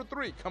 Hour number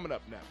 3 coming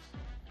up next.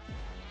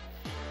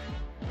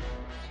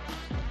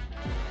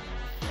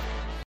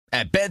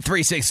 At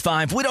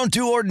Bet365, we don't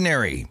do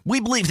ordinary. We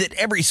believe that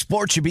every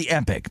sport should be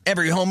epic.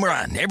 Every home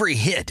run, every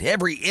hit,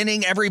 every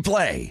inning, every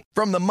play.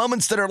 From the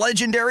moments that are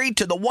legendary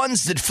to the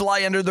ones that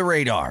fly under the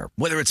radar.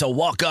 Whether it's a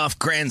walk-off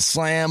grand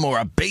slam or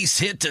a base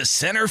hit to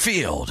center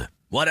field.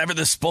 Whatever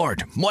the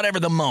sport, whatever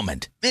the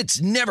moment.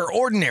 It's never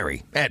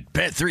ordinary at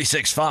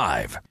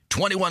Bet365.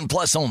 21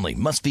 plus only.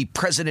 Must be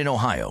present in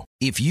Ohio.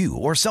 If you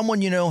or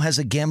someone you know has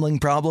a gambling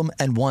problem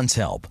and wants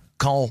help,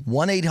 call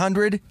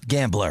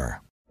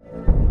 1-800-GAMBLER.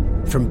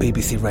 From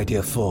BBC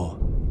Radio 4,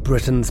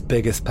 Britain's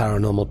biggest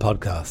paranormal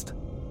podcast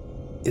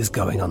is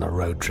going on a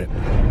road trip.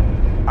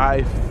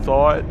 I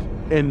thought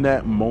in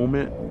that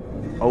moment,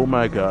 oh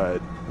my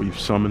God, we've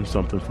summoned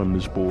something from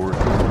this board.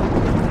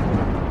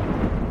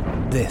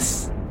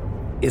 This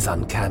is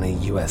Uncanny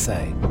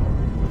USA.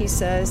 He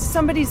says,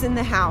 somebody's in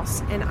the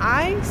house, and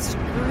I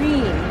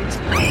screamed.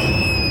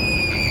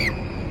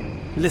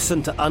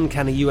 Listen to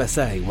Uncanny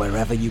USA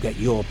wherever you get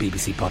your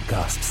BBC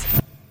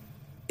podcasts,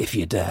 if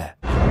you dare.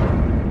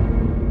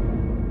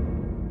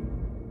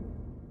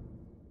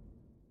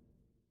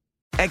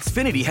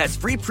 Xfinity has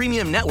free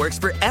premium networks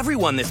for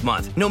everyone this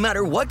month, no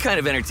matter what kind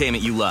of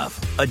entertainment you love.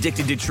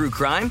 Addicted to true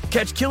crime?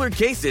 Catch killer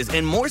cases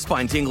and more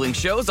spine-tingling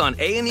shows on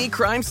A&E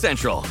Crime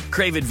Central.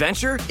 Crave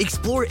adventure?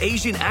 Explore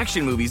Asian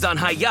action movies on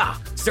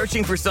Hi-YAH.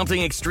 Searching for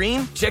something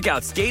extreme? Check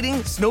out skating,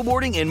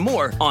 snowboarding, and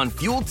more on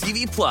Fuel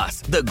TV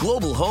Plus, the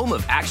global home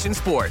of action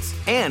sports.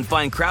 And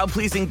find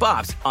crowd-pleasing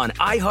bops on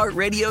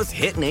iHeartRadio's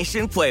Hit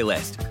Nation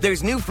playlist.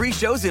 There's new free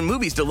shows and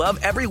movies to love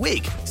every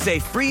week. Say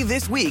free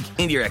this week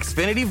in your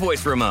Xfinity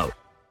voice remote.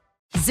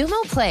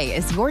 Xumo Play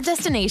is your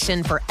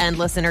destination for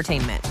endless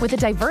entertainment. With a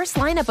diverse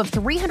lineup of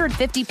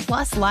 350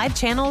 plus live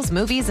channels,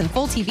 movies, and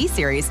full TV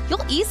series,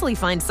 you'll easily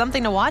find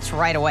something to watch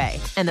right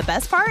away. And the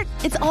best part?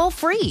 It's all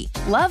free.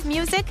 Love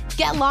music?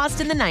 Get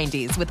lost in the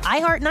 90s with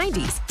iHeart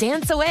 90s,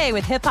 dance away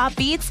with hip-hop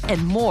beats,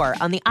 and more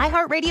on the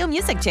iHeartRadio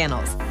music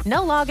channels.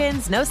 No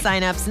logins, no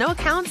signups, no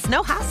accounts,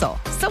 no hassle.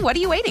 So what are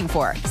you waiting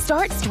for?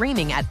 Start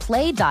streaming at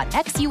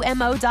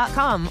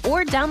play.xumo.com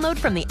or download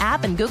from the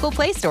app and Google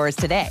Play stores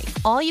today.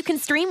 All you can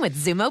stream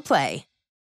with Xumo Play.